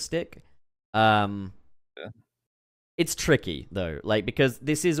realistic. It's tricky though, like, because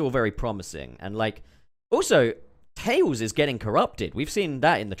this is all very promising, and like, also Tails is getting corrupted. We've seen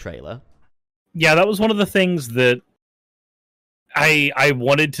that in the trailer. Yeah, that was one of the things that I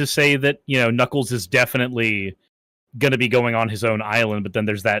wanted to say, that, you know, Knuckles is definitely going to be going on his own island, but then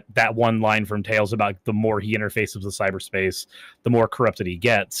there's that one line from Tails about the more he interfaces with cyberspace, the more corrupted he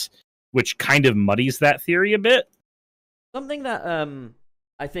gets, which kind of muddies that theory a bit. Something that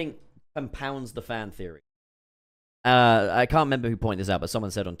I think compounds the fan theory. I can't remember who pointed this out, but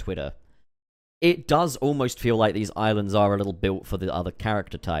someone said on Twitter, it does almost feel like these islands are a little built for the other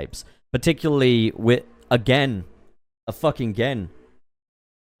character types. Particularly with, again, particularly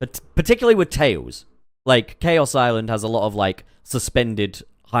with Tails. Like, Chaos Island has a lot of, like, suspended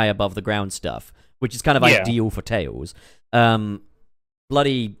high above the ground stuff, which is kind of ideal for Tails.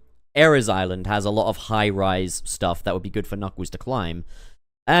 Bloody Ares Island has a lot of high-rise stuff that would be good for Knuckles to climb.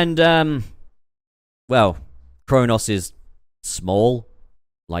 And, well, Kronos is small,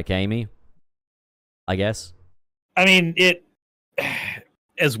 like Amy, I guess. I mean,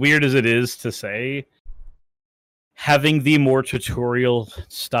 as weird as it is to say, having the more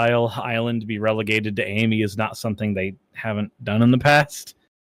tutorial-style island be relegated to Amy is not something they haven't done in the past.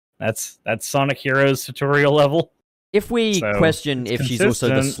 That's Sonic Heroes tutorial level. If we question if she's also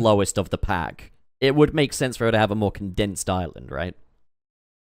the slowest of the pack, it would make sense for her to have a more condensed island, right?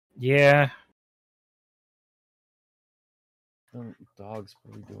 Yeah. Dogs,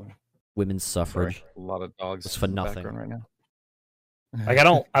 what are we doing? Women's suffrage. Sorry, a lot of dogs. It's for in the nothing background right now. Like, I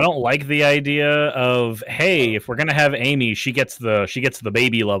don't like the idea of, hey, if we're gonna have Amy, she gets the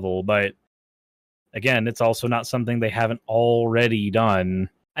baby level, but again, it's also not something they haven't already done.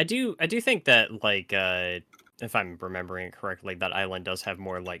 I do think that, like, if I'm remembering it correctly, that island does have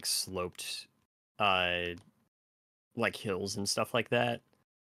more like sloped like hills and stuff like that.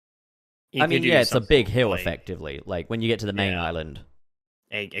 I mean, yeah, it's a big hill, effectively. Like, when you get to the main island.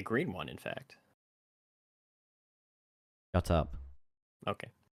 A green one, in fact. Shut up. Okay.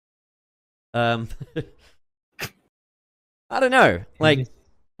 I don't know. Like,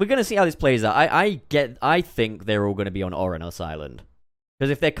 we're gonna see how this plays out. I think they're all gonna be on Oronus Island,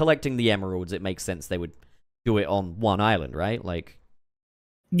 because if they're collecting the emeralds, it makes sense they would do it on one island, right? Like,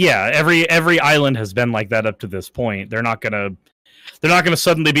 yeah, every island has been like that up to this point. They're not gonna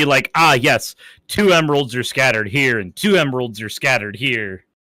suddenly be like, ah, yes, 2 emeralds are scattered here and 2 emeralds are scattered here.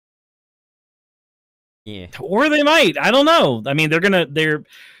 yeah. Or they might. I don't know. I mean, they're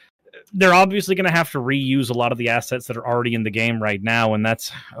obviously gonna have to reuse a lot of the assets that are already in the game right now, and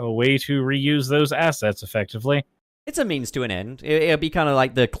that's a way to reuse those assets effectively. It's a means to an end. It'll be kind of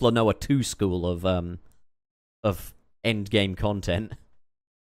like the Klonoa 2 school of end game content.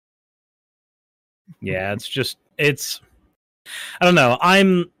 Yeah, it's I don't know.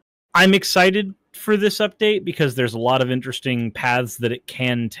 I'm excited for this update because there's a lot of interesting paths that it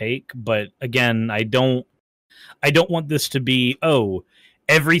can take, but again, I don't want this to be, oh,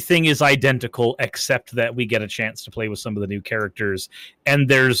 everything is identical except that we get a chance to play with some of the new characters, and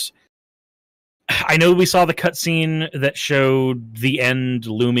there's I know we saw the cutscene that showed the end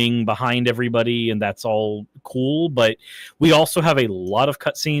looming behind everybody, and that's all cool, but we also have a lot of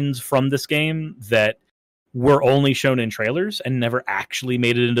cutscenes from this game that were only shown in trailers and never actually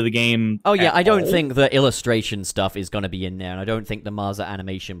made it into the game. Oh yeah, I don't all. think the illustration stuff is going to be in there, and I don't think the Marsa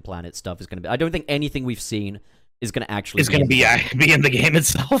Animation Planet stuff is going to be. I don't think anything we've seen is going to actually be in the game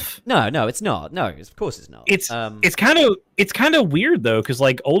itself. No, it's not. No, of course it's not. It's kind of weird though, because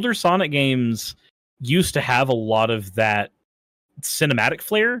like older Sonic games used to have a lot of that cinematic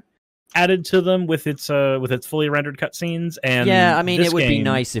flair added to them with its fully rendered cutscenes. And yeah, I mean, it would be game...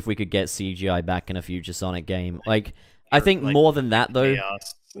 nice if we could get CGI back in a future Sonic game. Like, I think like, more than that though.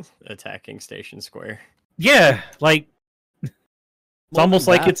 Chaos attacking Station Square. Yeah, like it's almost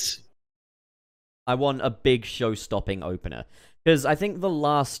like it's. I want a big show-stopping opener because I think the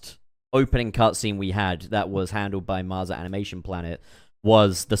last opening cutscene we had that was handled by Marsa Animation Planet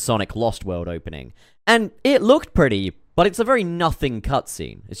was the Sonic Lost World opening, and it looked pretty, but it's a very nothing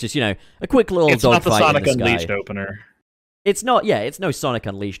cutscene. It's just, you know, a quick little dogfight in the sky. It's not the Sonic Unleashed opener. It's not, yeah, it's no Sonic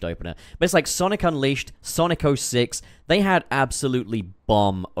Unleashed opener, but it's like Sonic Unleashed, Sonic 06. They had absolutely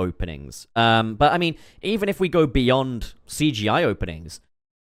bomb openings. But I mean, even if we go beyond CGI openings,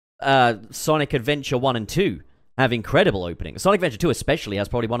 Sonic Adventure 1 and 2 have incredible openings. Sonic Adventure 2 especially has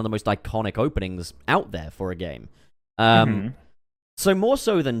probably one of the most iconic openings out there for a game. So more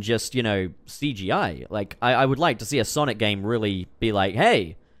so than just, you know, CGI. Like, I would like to see a Sonic game really be like,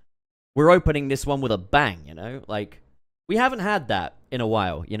 hey, we're opening this one with a bang, you know? Like, we haven't had that in a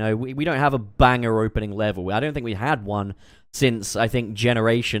while, you know? We don't have a banger opening level. I don't think we had one since, I think,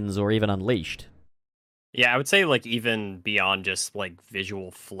 Generations or even Unleashed. Yeah, I would say, like, even beyond just, like,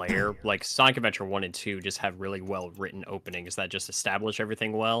 visual flair, like, Sonic Adventure 1 and 2 just have really well-written openings that just establish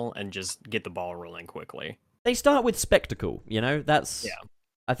everything well and just get the ball rolling quickly. They start with spectacle, you know? That's,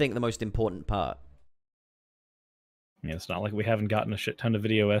 I think, the most important part. Yeah, it's not like we haven't gotten a shit ton of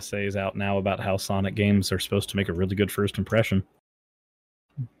video essays out now about how Sonic games are supposed to make a really good first impression.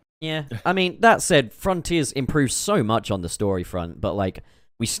 Yeah, I mean, that said, Frontiers improved so much on the story front, but, like,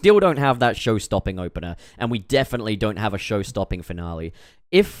 we still don't have that show-stopping opener, and we definitely don't have a show-stopping finale.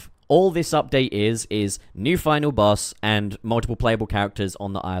 If all this update is new final boss and multiple playable characters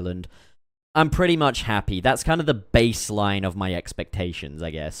on the island, I'm pretty much happy. That's kind of the baseline of my expectations, I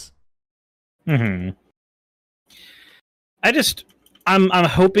guess. I'm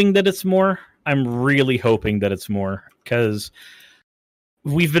hoping that it's more. I'm really hoping that it's more, because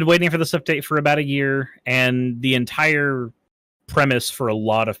we've been waiting for this update for about a year, and the entire premise for a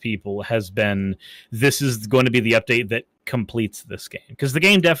lot of people has been this is going to be the update that completes this game, because the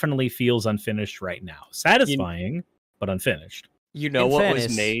game definitely feels unfinished right now. Satisfying, but unfinished. You know what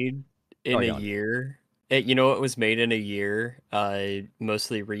was made in a year? You know what was made in a year?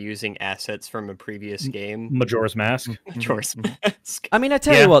 Mostly reusing assets from a previous game. Majora's Mask. Majora's Mask. I mean, I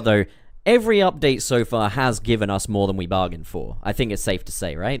tell you what, though. Every update so far has given us more than we bargained for. I think it's safe to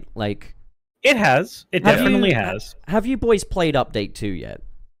say, right? Like, it has. It definitely has. Have you boys played Update 2 yet?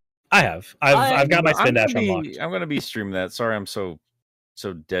 I have. I've got my spin dash unlocked. I'm going to be streaming that. Sorry, I'm so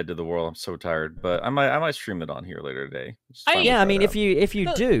dead to the world. I'm so tired, but I might stream it on here later today. I mean, if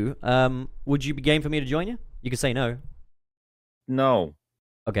you do, would you be game for me to join you? You could say no. No.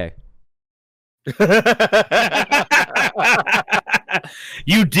 Okay.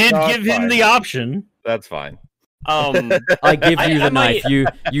 You did give him the option. That's fine. I give you the knife.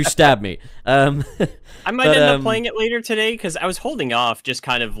 You stab me. I might end up playing it later today because I was holding off, just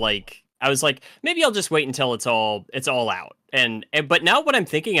kind of like I was like, maybe I'll just wait until it's all out. But now what I'm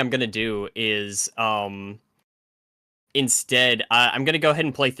thinking I'm gonna do is instead I'm gonna go ahead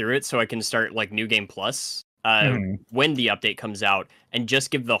and play through it so I can start like New Game Plus when the update comes out, and just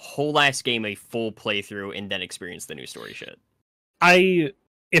give the whole last game a full playthrough and then experience the new story shit.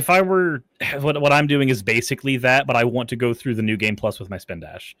 If I were, what I'm doing is basically that, but I want to go through the New Game Plus with my spin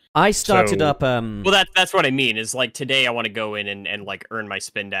dash. I started up. Well, that's what I mean. Is like today I want to go in and like earn my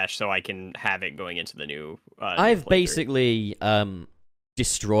spin dash so I can have it going into the new. I've basically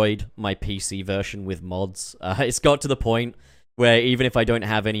destroyed my PC version with mods. It's got to the point where even if I don't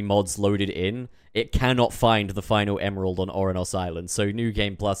have any mods loaded in, it cannot find the final emerald on Oranos Island. So New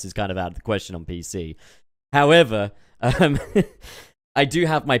Game Plus is kind of out of the question on PC. However, I do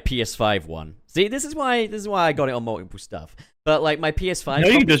have my PS5 one. See, this is why I got it on multiple stuff. But like my PS5,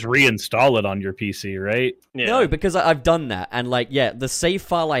 you can just reinstall it on your PC, right? Yeah. No, because I've done that, and like, yeah, the save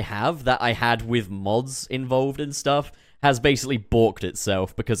file I have that I had with mods involved and stuff has basically balked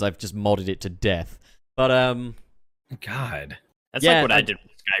itself because I've just modded it to death. But God, that's like what I did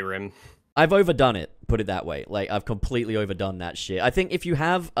with Skyrim. I've overdone it, put it that way. Like, I've completely overdone that shit. I think if you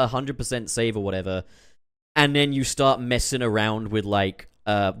have 100% save or whatever, and then you start messing around with, like,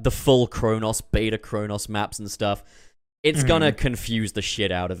 the full Chronos, beta Chronos maps and stuff, it's gonna confuse the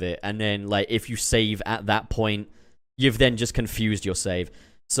shit out of it. And then, like, if you save at that point, you've then just confused your save.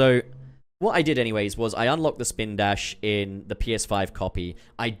 So, what I did anyways was I unlocked the spin dash in the PS5 copy.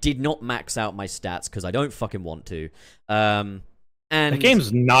 I did not max out my stats, because I don't fucking want to. And the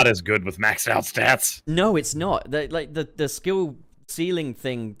game's not as good with maxed out stats. No, it's not. The skill ceiling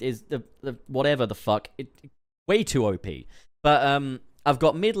thing is the whatever the fuck. Way too OP. But I've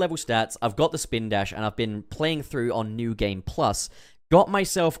got mid-level stats, I've got the spin dash, and I've been playing through on New Game Plus, got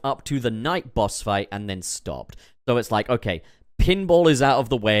myself up to the night boss fight, and then stopped. So it's like, okay, pinball is out of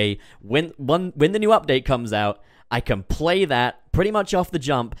the way. When the new update comes out, I can play that pretty much off the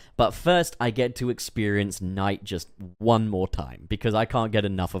jump, but first I get to experience night just one more time, because I can't get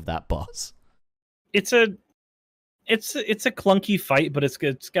enough of that boss. It's a clunky fight, but it's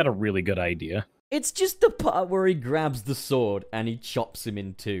got a really good idea. It's just the part where he grabs the sword and he chops him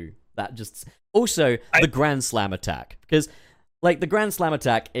in two. That just... Also, the Grand Slam attack. Because, like, the Grand Slam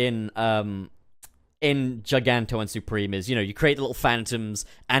attack in Giganto and Supreme is, you create little phantoms,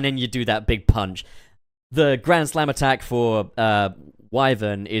 and then you do that big punch. The Grand Slam attack for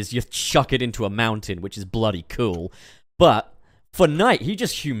Wyvern is you chuck it into a mountain, which is bloody cool. But for Knight, he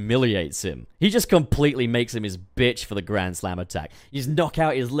just humiliates him. He just completely makes him his bitch for the Grand Slam attack. You just knock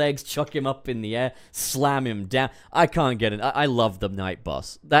out his legs, chuck him up in the air, slam him down. I can't get it. I love the Knight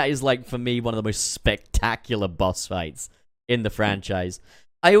boss. That is, like, for me, one of the most spectacular boss fights in the franchise.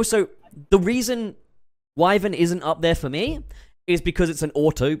 The reason Wyvern isn't up there for me is because it's an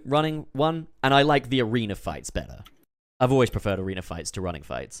auto-running one, and I like the arena fights better. I've always preferred arena fights to running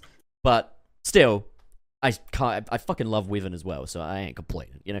fights. But still... I fucking love Wyvern as well, so I ain't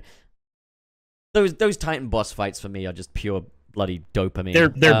complaining, Those Titan boss fights for me are just pure bloody dopamine.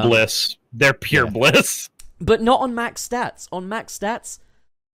 They're bliss. They're pure bliss. But not on max stats. On max stats,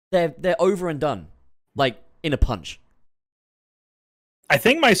 they're over and done. Like, in a punch. I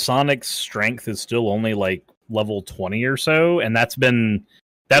think my Sonic strength is still only, like, level 20 or so, and that's been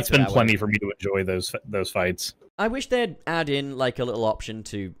plenty for me to enjoy those fights. I wish they'd add in, like, a little option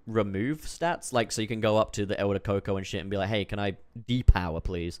to remove stats, like, so you can go up to the Elder Coco and shit and be like, hey, can I depower,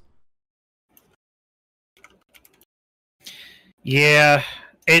 please? Yeah,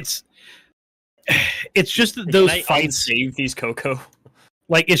 it's just that those fights... save these Coco?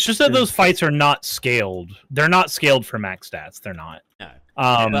 Like, it's just that those fights are not scaled. They're not scaled for max stats. They're not. No.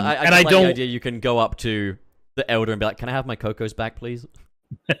 But I like the idea you can go up to the Elder and be like, can I have my Cocos back, please?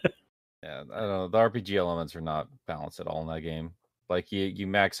 Yeah, I don't know. The RPG elements are not balanced at all in that game. Like, you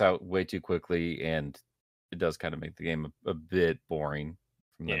max out way too quickly, and it does kind of make the game a bit boring.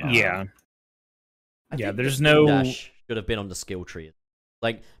 From then on. Yeah. I think there's the no... dash should have been on the skill tree.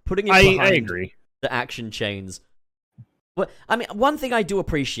 Like, putting it I behind agree. the action chains. But, I mean, one thing I do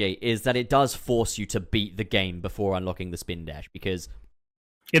appreciate is that it does force you to beat the game before unlocking the spin dash, because...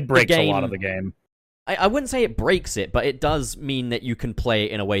 It breaks a lot of the game. I wouldn't say it breaks it, but it does mean that you can play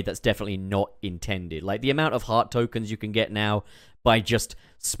it in a way that's definitely not intended. Like, the amount of heart tokens you can get now by just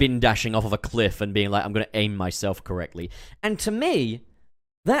spin dashing off of a cliff and being like, I'm going to aim myself correctly. And to me,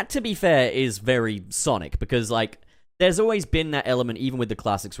 that, to be fair, is very Sonic, because, like, there's always been that element, even with the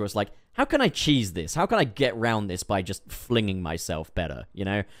classics, where it's like, how can I cheese this? How can I get around this by just flinging myself better,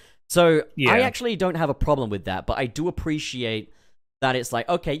 So, yeah. I actually don't have a problem with that, but I do appreciate... that it's like,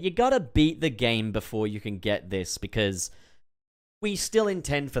 okay, you gotta beat the game before you can get this, because we still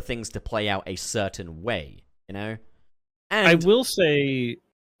intend for things to play out a certain way, And I will say,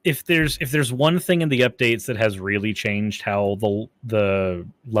 if there's one thing in the updates that has really changed how the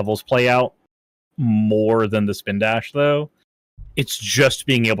levels play out more than the spin dash, though, it's just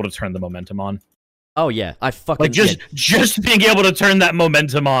being able to turn the momentum on. Oh yeah, I fucking like just being able to turn that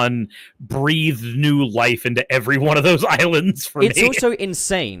momentum on breathed new life into every one of those islands for me. It's also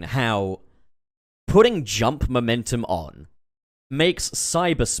insane how putting jump momentum on makes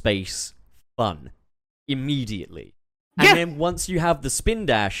cyberspace fun immediately. And then once you have the spin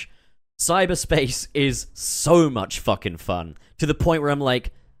dash, cyberspace is so much fucking fun, to the point where I'm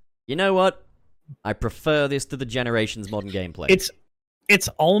like, you know what? I prefer this to the Generations modern gameplay. It's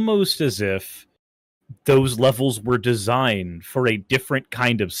almost as if those levels were designed for a different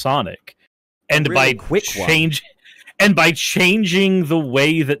kind of Sonic, and really by changing the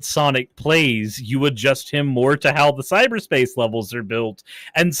way that Sonic plays, you adjust him more to how the cyberspace levels are built,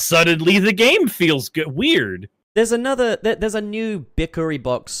 and suddenly the game feels weird. There's a new Bickery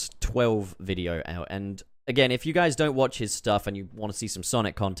Box 12 video out, and again, if you guys don't watch his stuff and you want to see some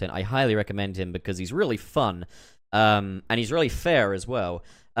Sonic content, I highly recommend him because he's really fun, and he's really fair as well.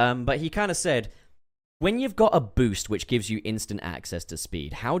 But he kind of said, when you've got a boost which gives you instant access to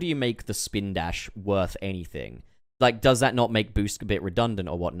speed, how do you make the spin dash worth anything? Like, does that not make boost a bit redundant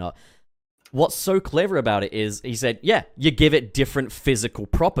or whatnot? What's so clever about it is, he said, yeah, you give it different physical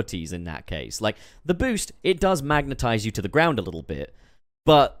properties in that case. Like, the boost, it does magnetize you to the ground a little bit,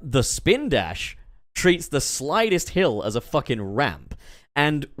 but the spin dash treats the slightest hill as a fucking ramp.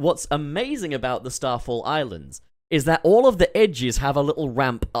 And what's amazing about the Starfall Islands is that all of the edges have a little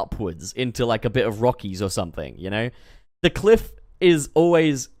ramp upwards into, like, a bit of Rockies or something, you know? The cliff is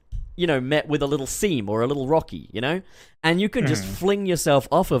always, you know, met with a little seam or a little rocky, you know? And you can just fling yourself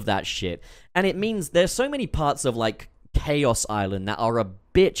off of that shit. And it means there's so many parts of, like, Chaos Island that are a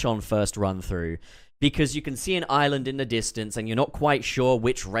bitch on first run through, because you can see an island in the distance and you're not quite sure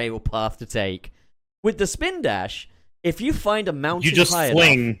which rail path to take. With the spin dash, if you find a mountain You just high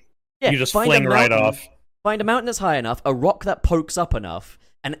fling. enough, yeah, You just find a fling right mountain- off. Find a mountain that's high enough, a rock that pokes up enough,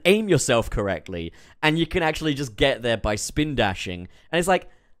 and aim yourself correctly, and you can actually just get there by spin dashing. And it's like,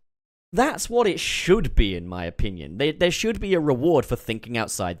 that's what it should be, in my opinion. There should be a reward for thinking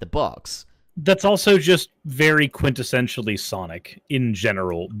outside the box. That's also just very quintessentially Sonic in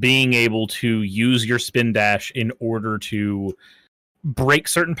general, being able to use your spin dash in order to break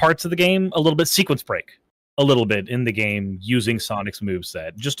certain parts of the game, a little bit sequence break a little bit in the game using Sonic's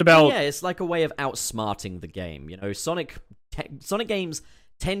moveset. Just about... Yeah, it's like a way of outsmarting the game. You know, Sonic games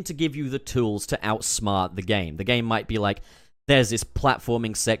tend to give you the tools to outsmart the game. The game might be like, there's this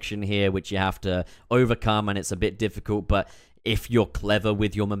platforming section here which you have to overcome, and it's a bit difficult, but if you're clever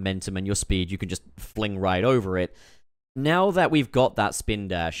with your momentum and your speed, you can just fling right over it. Now that we've got that spin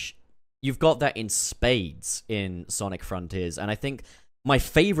dash, you've got that in spades in Sonic Frontiers, and I think my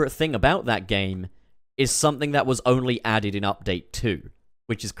favorite thing about that game is something that was only added in Update 2,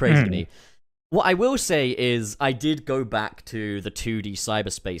 which is crazy to me. What I will say is, I did go back to the 2D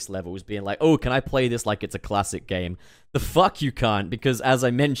cyberspace levels, being like, oh, can I play this like it's a classic game? The fuck you can't, because as I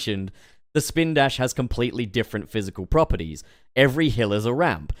mentioned, the spin dash has completely different physical properties. Every hill is a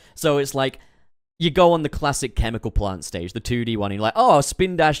ramp. So it's like, you go on the classic chemical plant stage, the 2D one, and you're like, oh, I'll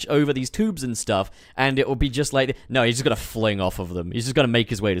spin dash over these tubes and stuff, and it will be just like, no, he's just gonna fling off of them. He's just gonna make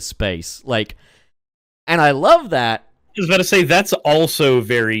his way to space. Like, and I love that. I was about to say, that's also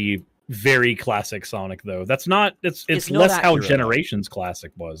very, very classic Sonic, though. That's not... It's not less how accurate, Generations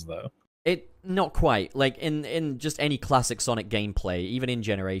classic was, though. Not quite. Like, in just any classic Sonic gameplay, even in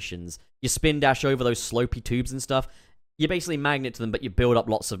Generations, you spin dash over those slopey tubes and stuff, you basically magnet to them, but you build up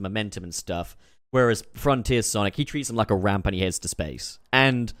lots of momentum and stuff. Whereas Frontier Sonic, he treats them like a ramp and he heads to space.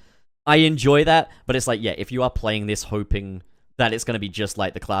 And I enjoy that, but it's like, yeah, if you are playing this hoping that it's going to be just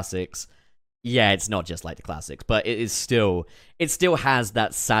like the classics, yeah, it's not just like the classics, but it still has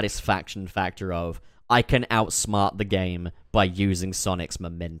that satisfaction factor of, I can outsmart the game by using Sonic's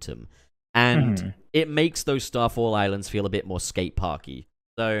momentum. And it makes those Starfall Islands feel a bit more skate parky.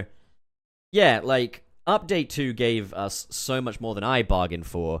 So, yeah, like, Update 2 gave us so much more than I bargained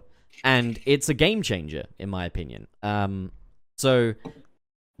for, and it's a game changer, in my opinion. So,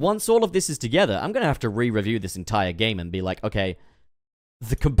 once all of this is together, I'm going to have to re-review this entire game and be like, okay,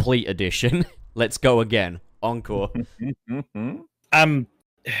 the complete edition. Let's go again. Encore.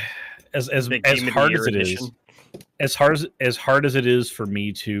 As hard as it is, as hard as it is for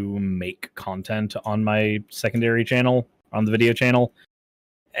me to make content on my secondary channel, on the video channel,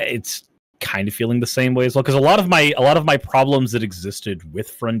 it's kind of feeling the same way as well, because a lot of my problems that existed with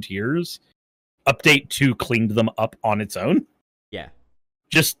Frontiers, Update 2 cleaned them up on its own. Yeah.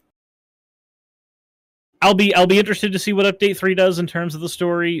 Just I'll be interested to see what Update 3 does in terms of the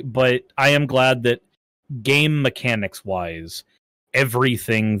story, but I am glad that game mechanics wise,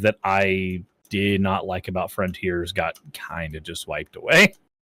 everything that I did not like about Frontiers got kind of just wiped away.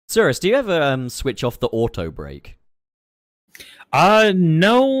 Cirrus, do you ever switch off the auto brake?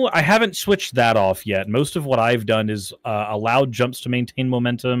 No, I haven't switched that off yet. Most of what I've done is allowed jumps to maintain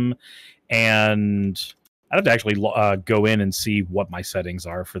momentum, and I'd have to actually go in and see what my settings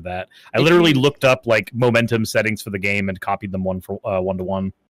are for that. I literally looked up like momentum settings for the game and copied them one to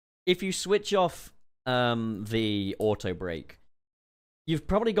one. If you switch off the auto brake, you've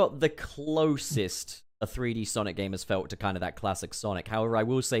probably got the closest a 3D Sonic game has felt to kind of that classic Sonic. However, I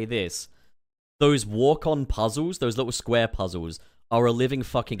will say this. Those walk-on puzzles, those little square puzzles, are a living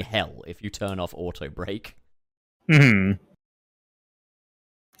fucking hell if you turn off auto brake. That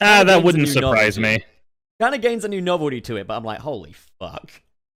wouldn't surprise me. Kind of gains a new novelty to it, but I'm like, holy fuck.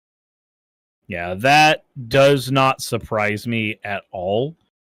 Yeah, that does not surprise me at all.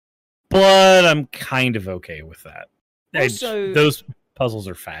 but I'm kind of okay with that. Also, those puzzles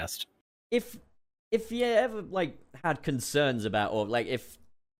are fast. If you ever like had concerns about, or like if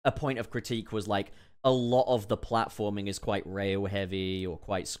a point of critique was like a lot of the platforming is quite rail heavy or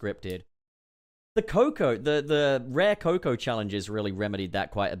quite scripted, the rare Coco challenges really remedied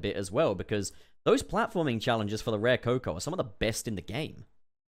that quite a bit as well, because those platforming challenges for the rare Coco are some of the best in the game.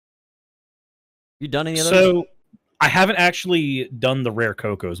 You done any of those? So I haven't actually done the rare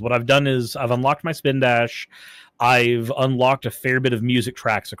Cocos. What I've done is I've unlocked my spin dash. I've unlocked a fair bit of music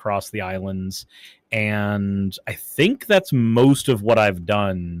tracks across the islands, and I think that's most of what I've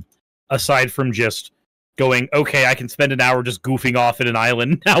done, aside from just going, okay, I can spend an hour just goofing off at an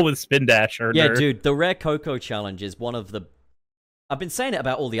island now with spin dash. Yeah, dude, the rare Coco challenge is one of the... I've been saying it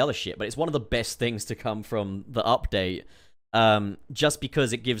about all the other shit, but it's one of the best things to come from the update, just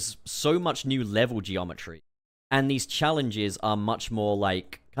because it gives so much new level geometry, and these challenges are much more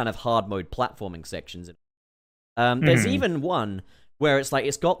like kind of hard mode platforming sections. There's even one where it's like,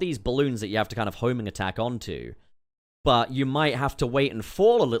 it's got these balloons that you have to kind of homing attack onto, but you might have to wait and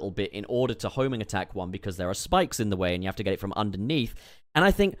fall a little bit in order to homing attack one because there are spikes in the way and you have to get it from underneath. And I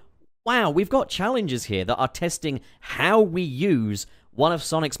think, wow, we've got challenges here that are testing how we use one of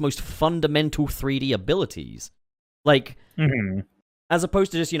Sonic's most fundamental 3D abilities. Like, as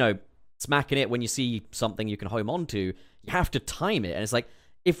opposed to just, smacking it when you see something you can home onto, you have to time it. And it's like,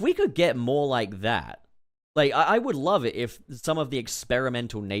 if we could get more like that, like, I would love it if some of the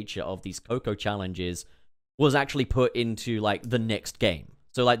experimental nature of these Coco challenges was actually put into, like, the next game.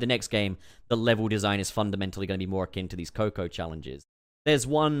 So, like, the next game, the level design is fundamentally going to be more akin to these Coco challenges. There's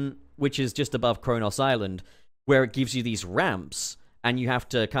one which is just above Kronos Island, where it gives you these ramps, and you have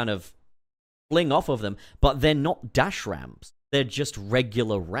to kind of fling off of them, but they're not dash ramps. They're just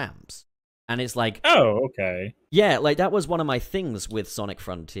regular ramps. And it's like... Oh, okay. Yeah, like, that was one of my things with Sonic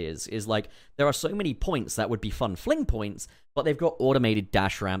Frontiers, is like, there are so many points that would be fun fling points, but they've got automated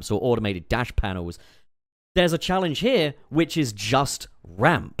dash ramps or automated dash panels. There's a challenge here, which is just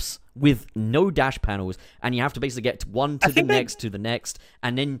ramps with no dash panels, and you have to basically get one to the next, to the next,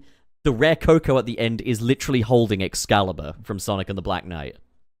 and then the rare Coco at the end is literally holding Excalibur from Sonic and the Black Knight.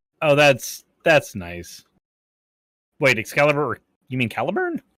 Oh, that's nice. Wait, Excalibur? Or you mean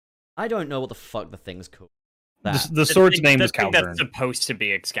Caliburn? I don't know what the fuck the thing's called. The sword's name is Caliburn. That's supposed to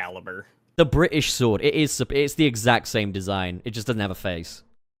be Excalibur. The British sword. It's the exact same design. It just doesn't have a face.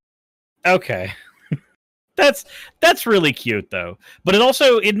 Okay. That's really cute though. But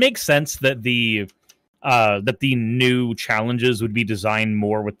it makes sense that the new challenges would be designed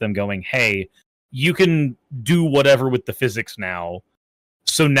more with them going, hey, you can do whatever with the physics now.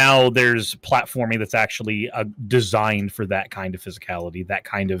 So now there's platforming that's actually designed for that kind of physicality, that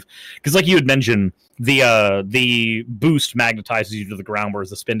kind of... Because like you had mentioned, the boost magnetizes you to the ground, whereas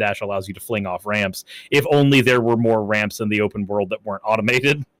the spin dash allows you to fling off ramps. If only there were more ramps in the open world that weren't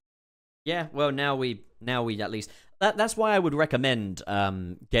automated. Yeah, well, now we at least... That's why I would recommend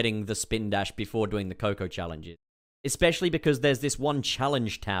getting the spin dash before doing the Coco challenges. Especially because there's this one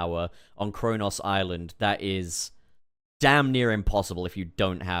challenge tower on Kronos Island that is... damn near impossible if you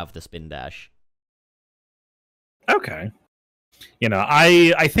don't have the spin dash. Okay.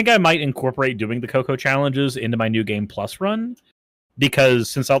 I think I might incorporate doing the Coco challenges into my New Game Plus run,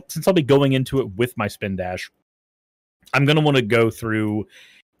 because since I'll be going into it with my spin dash, I'm going to want to go through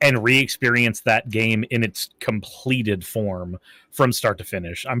and re-experience that game in its completed form from start to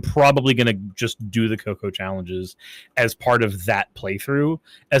finish. I'm probably going to just do the Coco challenges as part of that playthrough,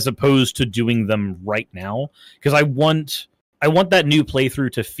 as opposed to doing them right now, because I want that new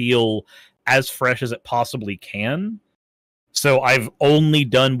playthrough to feel as fresh as it possibly can. So I've only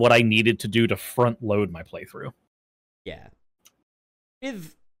done what I needed to do to front load my playthrough. Yeah.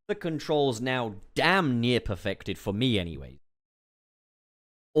 With the controls now damn near perfected, for me anyway,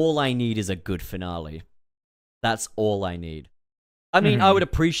 all I need is a good finale. That's all I need. I mean, I would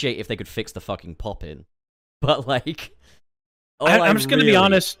appreciate if they could fix the fucking pop-in. But, like... I'm just going to be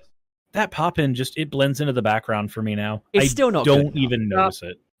honest. That pop-in it blends into the background for me now. It's still not good enough. Even notice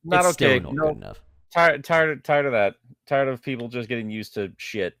it. Not it's okay. Still not good enough. Tired of that. Tired of people just getting used to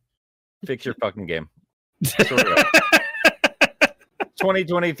shit. Fix your fucking game. Sort of.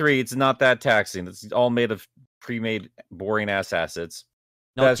 2023, it's not that taxing. It's all made of pre-made boring ass assets.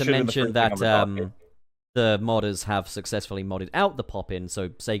 Not to mention that the modders have successfully modded out the pop-in, so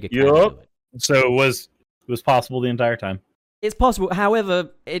Sega can do it. So it was possible the entire time. It's possible.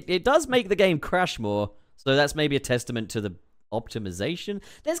 However, it does make the game crash more, so that's maybe a testament to the optimization.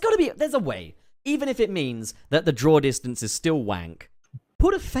 There's a way. Even if it means that the draw distance is still wank,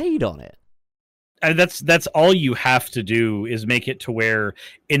 put a fade on it. that's all you have to do is make it to where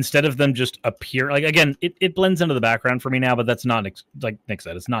instead of them just appear, like, again, it blends into the background for me now, but that's not like Nick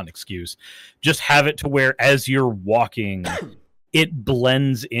said, it's not an excuse. Just have it to where as you're walking, it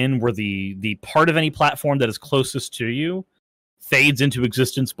blends in where the part of any platform that is closest to you fades into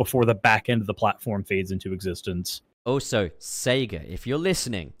existence before the back end of the platform fades into existence. Also, Sega, if you're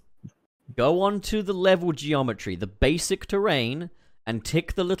listening, go on to the level geometry, the basic terrain, and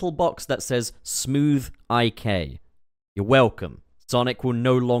tick the little box that says Smooth IK. You're welcome. Sonic will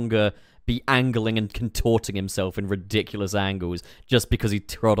no longer be angling and contorting himself in ridiculous angles just because he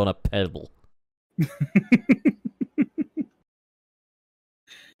trod on a pebble.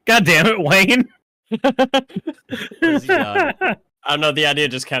 God damn it, Wayne! What has he done? I don't know. The idea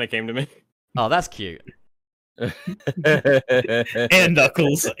just kind of came to me. Oh, that's cute. And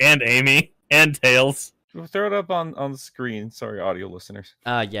Knuckles, and Amy, and Tails. We'll throw it up on the screen. Sorry, audio listeners.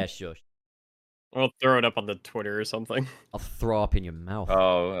 Yeah, sure. I'll throw it up on the Twitter or something. I'll throw up in your mouth.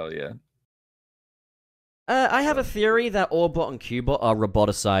 Oh, hell yeah. I have a theory that Orbot and Cubot are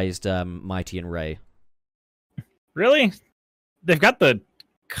roboticized Mighty and Ray. Really? They've got the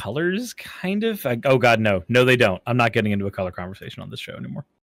colors, kind of? Oh, God, no. No, they don't. I'm not getting into a color conversation on this show anymore.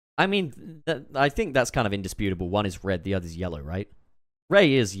 I mean, I think that's kind of indisputable. One is red, the other's yellow, right?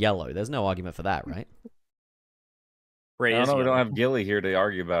 Ray is yellow. There's no argument for that, right? Ray I don't is know. We don't yellow. have Gilly here to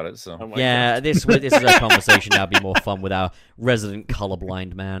argue about it, so. Oh my Yeah, God. this is a conversation that'd be more fun with our resident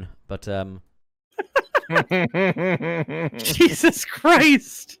colorblind man. But Jesus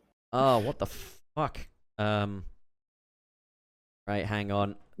Christ! oh, what the fuck? Right, hang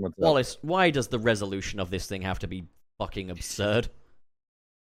on. What's up? Wallace, why does the resolution of this thing have to be fucking absurd?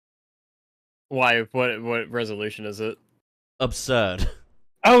 Why? What resolution is it? Absurd.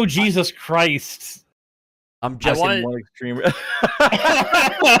 Oh, Jesus Christ! I'm just want- One extreme.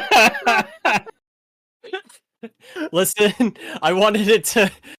 Listen, I wanted it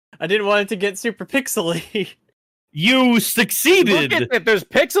to. I didn't want it to get super pixely. You Look succeeded! at it. There's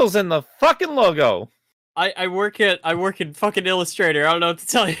pixels in the fucking logo. I work in fucking Illustrator. I don't know what to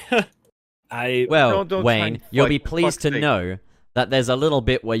tell you. well, don't Wayne, try and you'll fuck- be pleased to fuck's sake. know that there's a little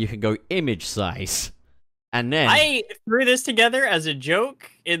bit where you can go image size, and then I threw this together as a joke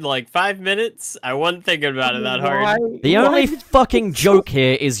in like 5 minutes. I wasn't thinking about it that hard. the only fucking joke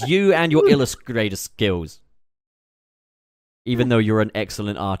here is you and your Illustrator skills. Even though you're an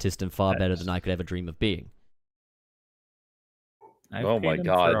excellent artist and far better than I could ever dream of being. Oh my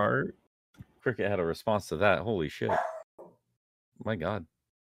God. Cricket had a response to that. Holy shit. My God.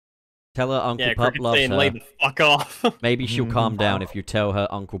 Tell her Uncle Yeah, Pup Cricket loves saying her. lay the fuck off. Maybe she'll calm down if you tell her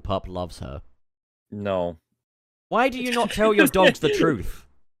Uncle Pup loves her. No. Why do you not tell your dogs the truth?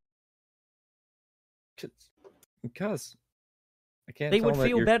 Because I can't They tell would them that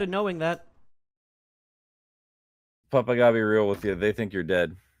feel you're... better knowing that. Pup, I gotta be real with you. They think you're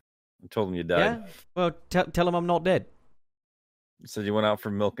dead. I told them you died. Yeah? Well, tell them I'm not dead. Said you went out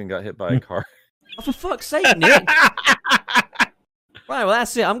for milk and got hit by a car. Oh, for fuck's sake, Nick! Right, well,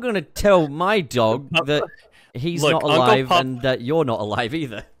 that's it. I'm going to tell my dog that he's Look, not Uncle alive Pup- and that you're not alive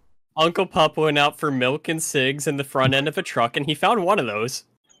either. Uncle Pup went out for milk and cigs in the front end of a truck, and he found one of those.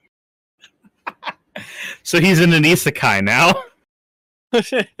 So he's in an isekai now? How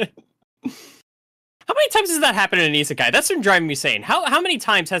many times has that happened in an isekai? That's been driving me insane. How many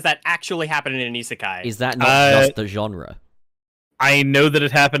times has that actually happened in an isekai? Is that not just the genre? I know that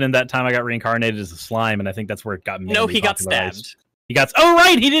it happened in that time I got reincarnated as a slime, and I think that's where it got No, mainly he got popularized. stabbed. He got... Oh,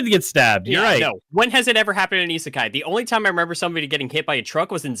 right! He did get stabbed. You're Yeah, right. No. When has it ever happened in an isekai? The only time I remember somebody getting hit by a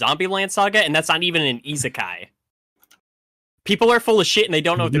truck was in Zombieland Saga, and that's not even an isekai. People are full of shit and they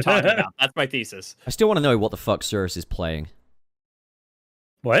don't know what they're talking about. That's my thesis. I still want to know what the fuck Cirrus is playing.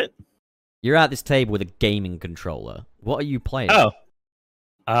 What? You're at this table with a gaming controller. What are you playing? Oh.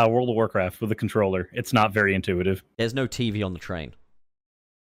 World of Warcraft with a controller. It's not very intuitive. There's no TV on the train.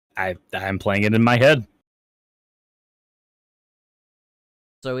 I'm playing it in my head.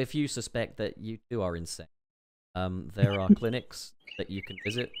 So if you suspect that you too are insane, there are clinics that you can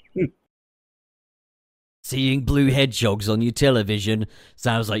visit. Seeing blue hedgehogs on your television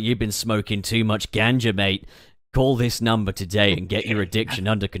sounds like you've been smoking too much ganja, mate. Call this number today and get your addiction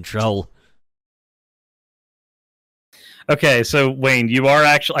under control. Okay, so Wayne, you are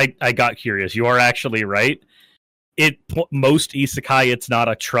actually... I got curious. You are actually right. Most isekai, it's not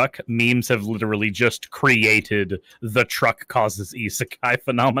a truck. Memes have literally just created the truck causes isekai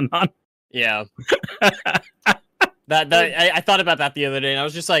phenomenon. Yeah. I thought about that the other day and I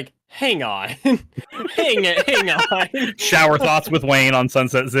was just like, hang on. hang on. Shower thoughts with Wayne on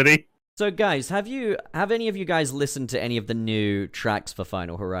Sunset City. So, guys, have any of you guys listened to any of the new tracks for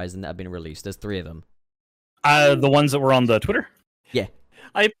Final Horizon that have been released? There's 3 of them. The ones that were on the Twitter? Yeah.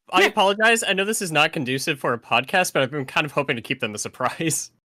 I apologize. I know this is not conducive for a podcast, but I've been kind of hoping to keep them a surprise.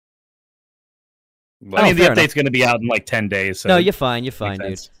 I mean, the fair update's going to be out in like 10 days. So no, you're fine, dude.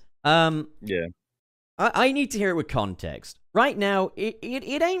 sense. Yeah. I need to hear it with context. Right now, it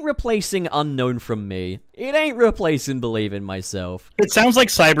ain't replacing Unknown from Me. It ain't replacing Believe in Myself. It sounds like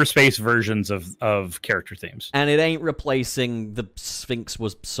cyberspace versions of character themes. And it ain't replacing The Sphinx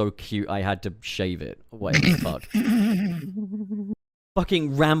was so cute I had to shave it. Whatever the fuck.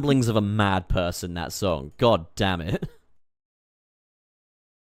 Fucking ramblings of a mad person, that song. God damn it.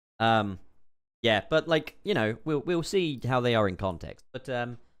 Yeah, but like, you know, we'll see how they are in context. But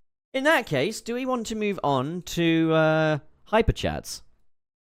in that case, do we want to move on to hyperchats?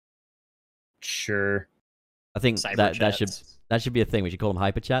 Sure. I think that should be a thing. We should call them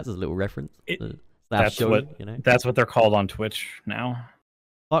hyperchats as a little reference. That's what they're called on Twitch now.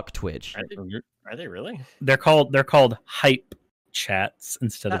 Fuck Twitch. Are they really? They're called hype chats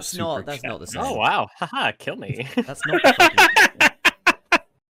instead of super That's chats. not the same. Oh wow! Haha, kill me. That's not the fucking...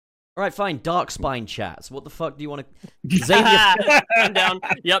 All right, fine. Dark Spine chats. What the fuck do you want to... Xavier... I'm down.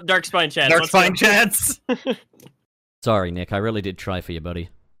 Yep, Dark Spine chats. Dark Spine chats. Sorry, Nick. I really did try for you, buddy.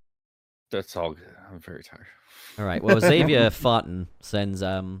 That's all good. I'm very tired. All right. Well, Xavier Farton sends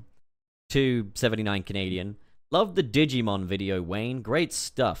 279 Canadian. Love the Digimon video, Wayne. Great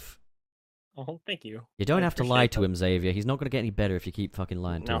stuff. Oh, thank you. You don't have to lie to him, Xavier. He's not going to get any better if you keep fucking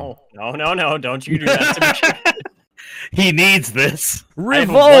lying to him. No. Don't you do that to me. He needs this. I have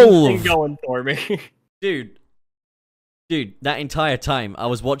one thing Revolve! going for me. Dude, that entire time, I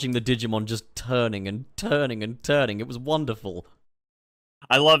was watching the Digimon just turning and turning and turning. It was wonderful.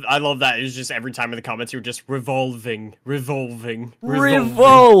 I love that. It's just every time in the comments you're just revolving. Revolve!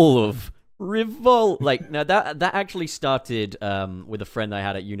 Like, now that actually started with a friend I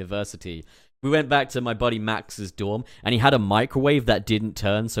had at university. We went back to my buddy Max's dorm, and he had a microwave that didn't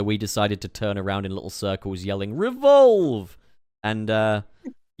turn, so we decided to turn around in little circles yelling, Revolve! And,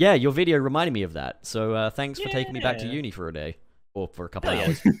 yeah, your video reminded me of that. So, thanks for taking me back to uni for a day. Or for a couple of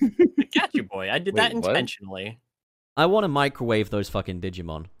hours. I got you, boy. I did that what? intentionally. I want to microwave those fucking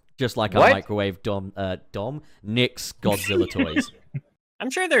Digimon. Just like I microwave Nick's Godzilla toys. I'm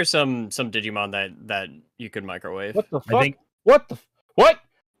sure there's some Digimon that you could microwave. What the fuck? What?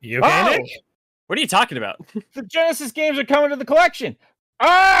 You okay, Nick? What are you talking about? The Genesis games are coming to the collection.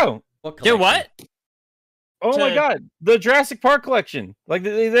 Oh! Dude, what? Oh my god, the Jurassic Park collection. Like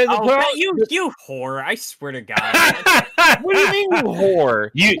they put out... you whore! I swear to God. What do you mean, you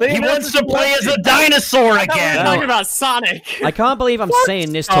whore? He wants to play as a dinosaur again. I'm talking about Sonic. I can't believe I'm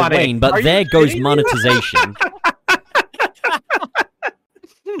saying this to Sonic? Wayne, but there goes monetization.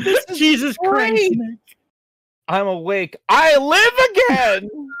 Jesus Christ. I'm awake. I live again.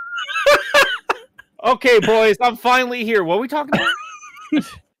 Okay, boys, I'm finally here. What are we talking about?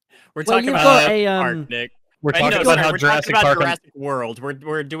 We're talking you've about got a, Park, Nick. We're talking about how Jurassic Park. Jurassic World.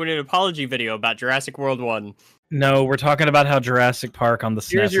 We're doing an apology video about Jurassic World 1. No, we're talking about how Jurassic Park on the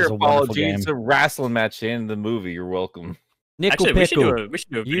SNES Here's your is a wonderful apology. game. It's a wrestling match at the end of the movie. You're welcome. Nickel Actually, Pickle. we should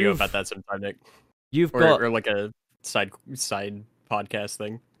do a video about that sometime, Nick. You've got Or like a side podcast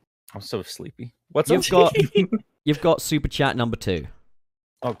thing. I'm so sleepy. What's you've got super chat number 2.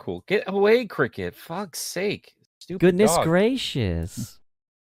 Oh, cool. Get away, Cricket. Fuck's sake. Stupid Goodness dog. gracious.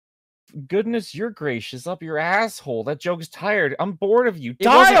 Goodness, you're gracious up your asshole. That joke is tired. I'm bored of you. It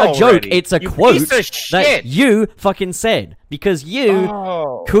wasn't a joke. It's a quote that you fucking said. Because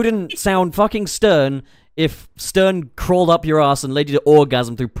you couldn't sound fucking stern if Stern crawled up your ass and led you to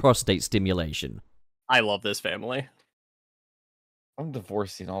orgasm through prostate stimulation. I love this family. I'm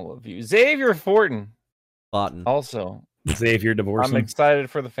divorcing all of you. Xavier Fortin. Barton. Also. Xavier divorcing. I'm excited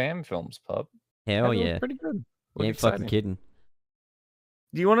for the fan films, pup. Hell yeah. Pretty good. You ain't fucking kidding.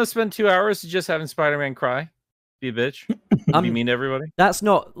 Do you want to spend 2 hours just having Spider-Man cry? Be a bitch? You mean to everybody? That's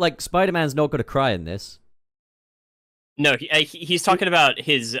not, like, Spider-Man's not going to cry in this. No, he's talking about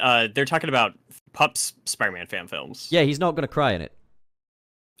his, they're talking about Pup's Spider-Man fan films. Yeah, he's not going to cry in it.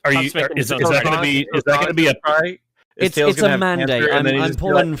 Is that going to be a cry? It's a mandate. I'm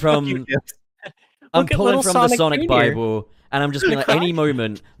pulling from... I'm pulling from the Sonic Bible, and I'm just going to, any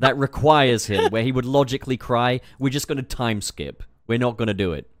moment that requires him, where he would logically cry, we're just going to time skip. We're not going to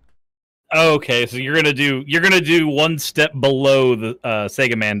do it. Okay, so you're gonna do one step below the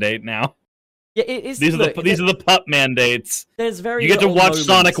Sega mandate now. Yeah, these are the pup mandates. There's very you get to watch moments.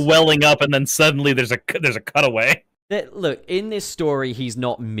 Sonic welling up, and then suddenly there's a cutaway. Look, in this story, he's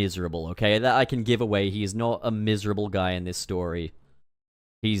not miserable. Okay, that I can give away. He is not a miserable guy in this story.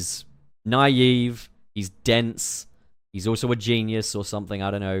 He's naive. He's dense. He's also a genius or something.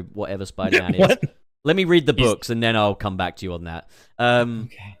 I don't know, whatever Spider-Man is. What? Let me read the books and then I'll come back to you on that.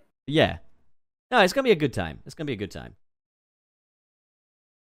 Okay. Yeah. No, it's going to be a good time. It's going to be a good time.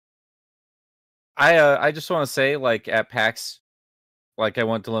 I just want to say, like, at PAX, like, I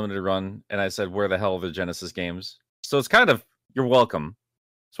went to Limited Run and I said, where the hell are the Genesis games? So it's kind of, you're welcome.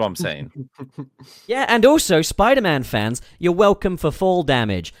 That's what I'm saying. Yeah, and also, Spider-Man fans, you're welcome for fall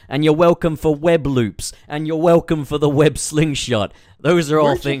damage, and you're welcome for web loops, and you're welcome for the web slingshot. Those are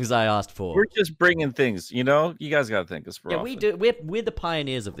all things I asked for. We're just bringing things, you know? You guys got to think this for Yeah, we do. We're the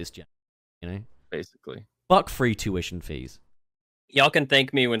pioneers of this gen, you know? Basically. Buck-free tuition fees. Y'all can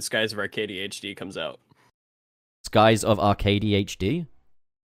thank me when Skies of Arcadia HD comes out. Skies of Arcadia HD?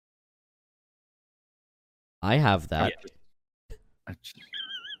 I have that.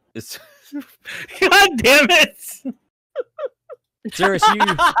 It's God damn it! Cyrus, you...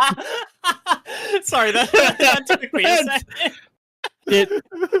 Sorry, that took me a second.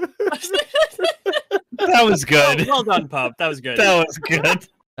 That was good. Well done, Pup. That was good. That was good.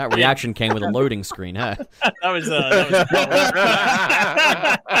 That reaction came with a loading screen, huh? That was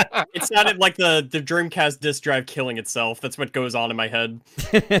it sounded like the Dreamcast disk drive killing itself. That's what goes on in my head.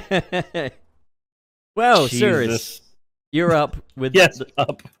 Well, Jesus. Cyrus, you're up with... Yes,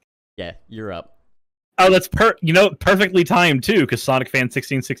 up. Yeah, you're up. Oh, that's perfectly timed too, because Sonic Fan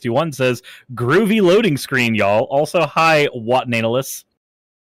 1661 says groovy loading screen, y'all. Also, hi, Watt Analyst.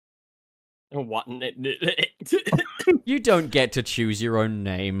 What? You don't get to choose your own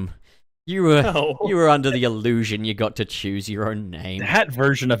name. You were No. you were under the illusion you got to choose your own name. That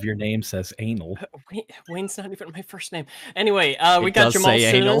version of your name says anal. Wayne's not even my first name. Anyway, we It got does Jamal say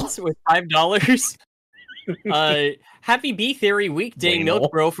anal. Simmons with $5. Happy B Theory weekday Waynal.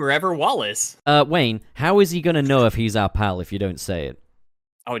 milk bro forever Wallace. Wayne, how is he gonna know if he's our pal if you don't say it?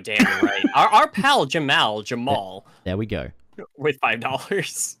 Oh damn, you're right. Our pal Jamal There we go. with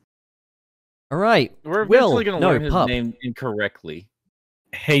 $5. All right, We're Will, eventually going to no, learn his Pup. name incorrectly.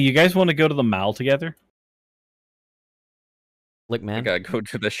 Hey, you guys want to go to the mall together? Look, I man, gotta go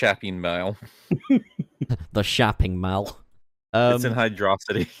to the shopping mall. the shopping mall. It's in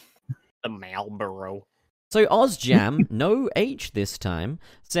Hydrocity. The Marlboro. So OzJam, no H this time,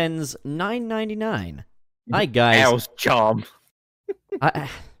 sends $9.99. Hi guys. Owl's Chom.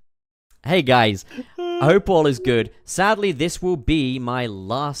 Hey guys, I hope all is good. Sadly, this will be my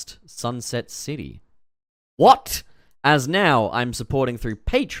last Sunset City. What? As now I'm supporting through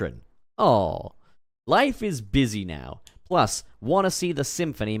Patreon. Oh, life is busy now. Plus, want to see the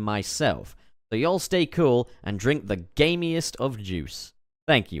symphony myself. So y'all stay cool and drink the gamiest of juice.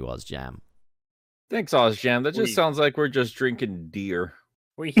 Thank you, OzJam. Thanks, OzJam. That just We- sounds like we're just drinking deer.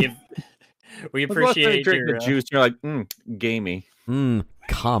 We appreciate drink your, the juice. And you're like, gamey.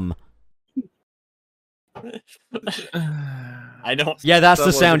 Come. I don't. Yeah, that's That the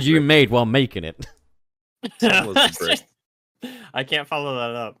was sound a you great- made while making it. That was a brick. I can't follow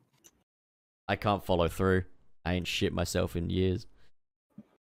that up. I can't follow through. I ain't shit myself in years.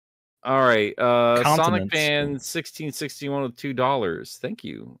 All right, Sonic Continents. Fan 1661 with $2. Thank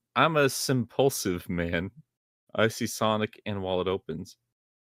you. I'm a simpulsive man. I see Sonic, and while it opens,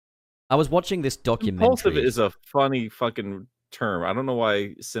 I was watching this impulsive documentary. is a funny fucking term. I don't know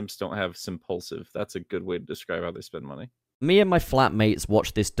why simps don't have simpulsive. That's a good way to describe how they spend money. Me and my flatmates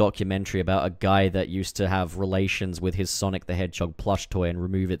watched this documentary about a guy that used to have relations with his Sonic the Hedgehog plush toy and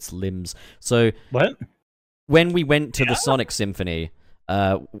remove its limbs. So What? when we went to the Sonic Symphony,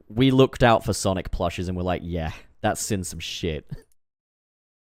 we looked out for Sonic plushes and we're like, yeah, that's in some shit.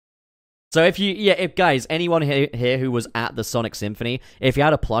 So if guys, anyone here who was at the Sonic Symphony, if you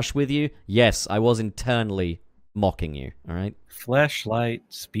had a plush with you, yes, I was internally mocking you, alright? Flashlight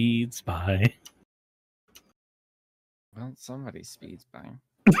speeds by. Well, somebody speeds by.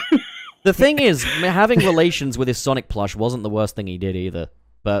 The thing is, having relations with his Sonic plush wasn't the worst thing he did either.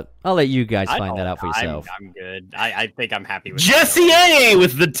 But I'll let you guys find that out for yourself. I'm good. I think I'm happy with Jesse A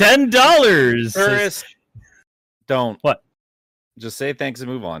with the $10. Chris, don't. What? Just say thanks and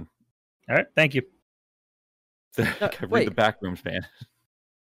move on. All right, thank you. Read wait. the backrooms, man.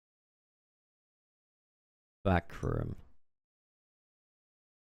 Backroom.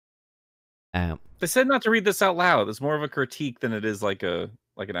 They said not to read this out loud. It's more of a critique than it is like an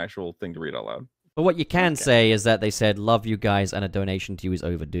actual thing to read out loud. But what you can say is that they said, love you guys and a donation to you is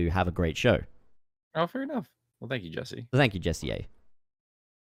overdue. Have a great show. Oh, fair enough. Well, thank you, Jesse. So thank you, Jesse A.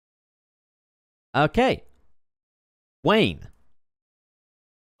 Okay. Wayne.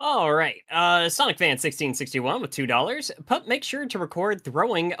 All right. Sonic Fan 1661 with $2. Pup, make sure to record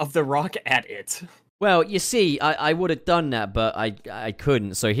throwing of the rock at it. Well, you see, I would have done that, but I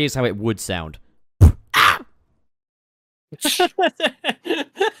couldn't. So here's how it would sound.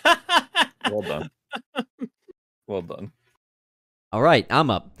 Well done. Well done. All right, I'm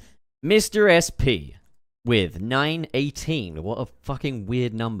up. Mr. SP with 918. What a fucking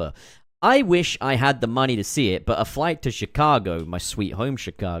weird number. I wish I had the money to see it, but a flight to Chicago, my sweet home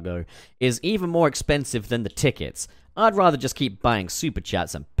Chicago, is even more expensive than the tickets. I'd rather just keep buying Super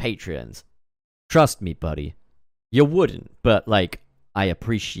Chats and Patreons. Trust me, buddy. You wouldn't, but, like, I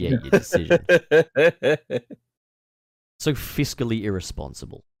appreciate your decision. So fiscally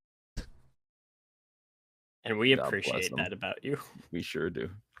irresponsible. And we God appreciate bless 'em. that about you. We sure do.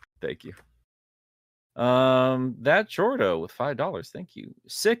 Thank you. That Jordo with $5. Thank you.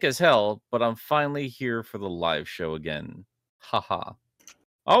 Sick as hell, but I'm finally here for the live show again. Haha.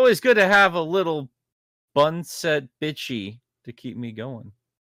 Always good to have a little bun set bitchy to keep me going.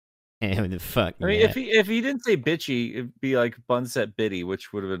 And the fuck. I mean, yeah. if he didn't say bitchy, it'd be like bun set bitty,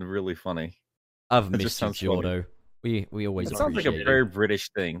 which would have been really funny. I've That missed just you, sounds funny. Jordo. We always It sounds like a appreciate it. very British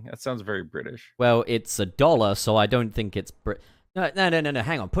thing. That sounds very British. Well, it's $1, so I don't think it's No,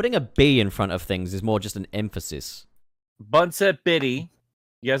 hang on. Putting a B in front of things is more just an emphasis. Bun set bitty.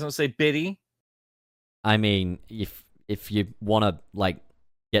 You guys don't say bitty? I mean, if you want to, like,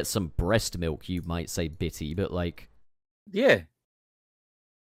 get some breast milk, you might say bitty, but, like... Yeah.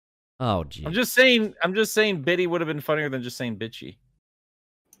 Oh, gee. I'm just saying bitty would have been funnier than just saying bitchy.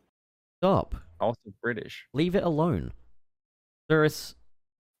 Stop. Also British. Leave it alone. Cyrus,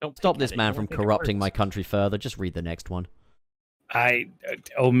 Don't stop pick this at it. man You from don't think it corrupting works. my country further. Just read the next one.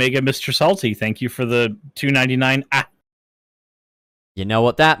 Omega Mr. Salty, thank you for the $2.99. You know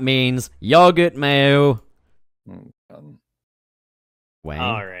what that means. Yogurt mayo. Wayne.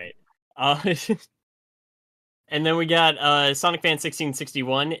 All right. And then we got Sonic Fan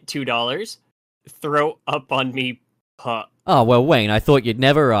 1661, $2. Throw up on me, pup. Oh, well, Wayne, I thought you'd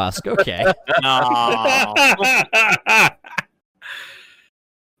never ask. Okay. No.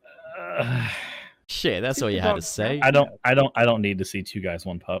 Shit, that's all you had to say. I don't need to see two guys,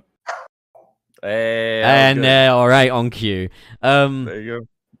 one pup. Hey, And all right, on cue. there you go.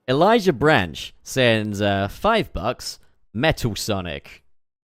 Elijah Branch sends $5. Metal Sonic.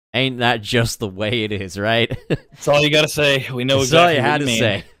 Ain't that just the way it is, right? That's all you gotta say. We know That's all exactly you had what to you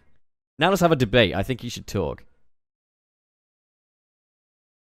mean. say. Now let's have a debate. I think you should talk.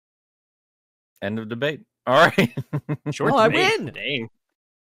 End of debate. All right. Short Oh, I debate. win! Dang.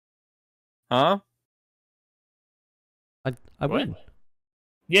 Huh? I What? win.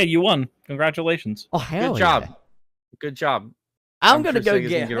 Yeah, you won. Congratulations. Oh, hell Good job. yeah. Good job. I'm gonna sure go Sega's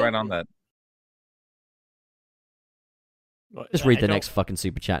get... get right on that. Just read I the don't- next fucking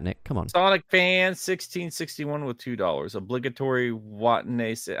super chat, Nick. Come on. Sonic Fan 1661 with $2. Obligatory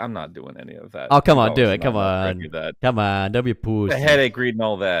Watanabe. I'm not doing any of that. Oh, come on, $2 do is it. not Come enough for on. any of that. Come on, don't be a pussy. The headache reading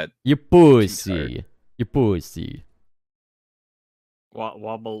all that. You pussy. You pussy.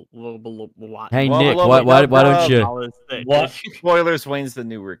 Wobble. Hey, Well, Nick, well, why well, don't you... What? Spoilers, Wayne's the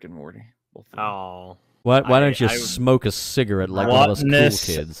new Rick and Morty. Both of them. Oh. Why don't you I- smoke a cigarette like one of us cool Whatness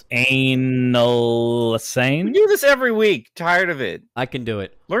kids? anal We sane? do this every week. Tired of it. I can do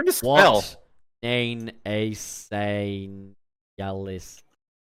it. Learn to spell. What? Ain a sane yalis.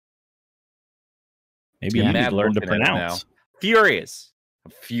 Maybe Yeah. you need Mad to learn to looking at it pronounce. Furious.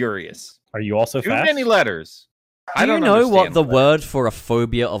 I'm furious. Are you also Too fast? many letters. Do I you don't know what understand the that. word for a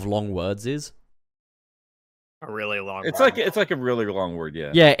phobia of long words is? A really long It's one. like a really long word,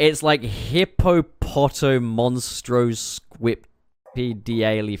 yeah. Yeah, it's like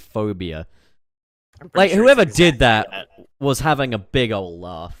hippopotomonstrosquipedialiphobia. I'm pretty Like, sure whoever it's did exactly that was having a big old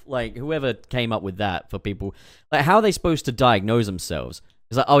laugh. Like, whoever came up with that for people. Like, how are they supposed to diagnose themselves?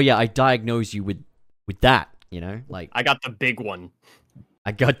 It's like, oh yeah, I diagnose you with that, you know? Like, I got the big one.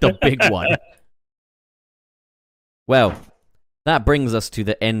 I got the big one. Well, that brings us to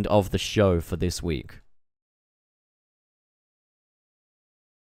the end of the show for this week.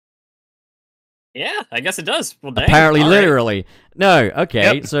 Yeah, I guess it does. Well, dang. Apparently, All right. literally. No,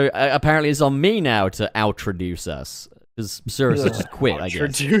 okay. Yep. So apparently it's on me now to outroduce us. Because Cyrus just quit, I guess.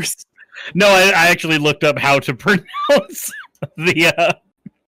 Introduced. No, I actually looked up how to pronounce the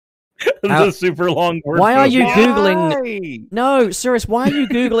How- the super long word. Why are you phobia. Googling... No, Cyrus, why are you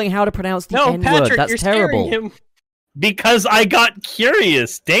Googling how to pronounce the No, N-word? Patrick, That's you're terrible. scaring him. Because I got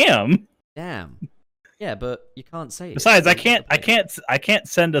curious. Damn. Damn. Yeah, but you can't say it. Besides, I That's the can't point.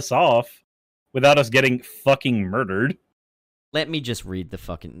 send us off without us getting fucking murdered. Let me just read the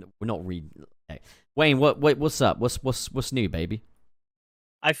fucking... We're not read... Okay. Wayne, what's up? What's new, baby?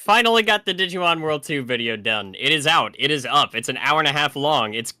 I finally got the Digimon World 2 video done. It is out. It is up. It's an hour and a half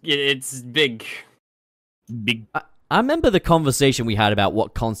long. It's big. big. I remember the conversation we had about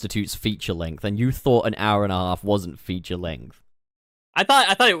what constitutes feature length, and you thought an hour and a half wasn't feature length. I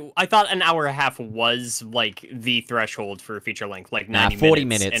thought an hour and a half was like the threshold for feature length, like 90 40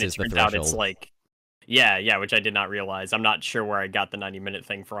 minutes. minutes and is it the turns out it's threshold. like, yeah, which I did not realize. I'm not sure where I got the 90-minute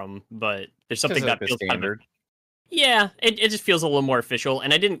thing from, but there's something that the feels kind of, standard. yeah, it just feels a little more official.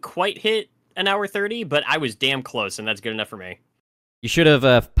 And I didn't quite hit an hour 30, but I was damn close, and that's good enough for me. You should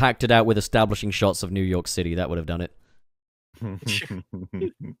have packed it out with establishing shots of New York City. That would have done it.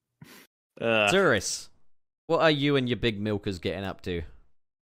 Zuris, what are you and your big milkers getting up to?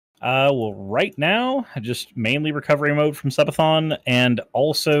 Well, right now, just mainly recovery mode from Subathon, and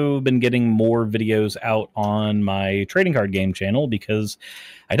also been getting more videos out on my trading card game channel because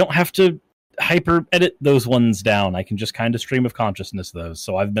I don't have to hyper edit those ones down. I can just kind of stream of consciousness those.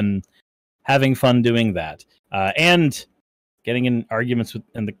 So I've been having fun doing that, and getting in arguments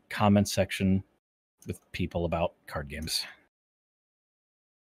in the comments section with people about card games.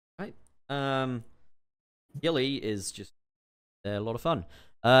 Right. Gilly is just a lot of fun.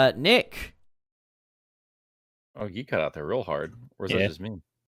 Nick. Oh, you cut out there real hard. Or is that just me?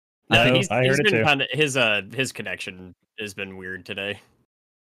 No, No, he's I heard it been too. kind of his connection has been weird today.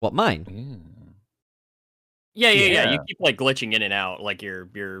 What, mine? Yeah. Yeah. You keep like glitching in and out, like your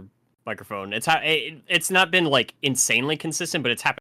microphone. It's not been like insanely consistent, but it's happened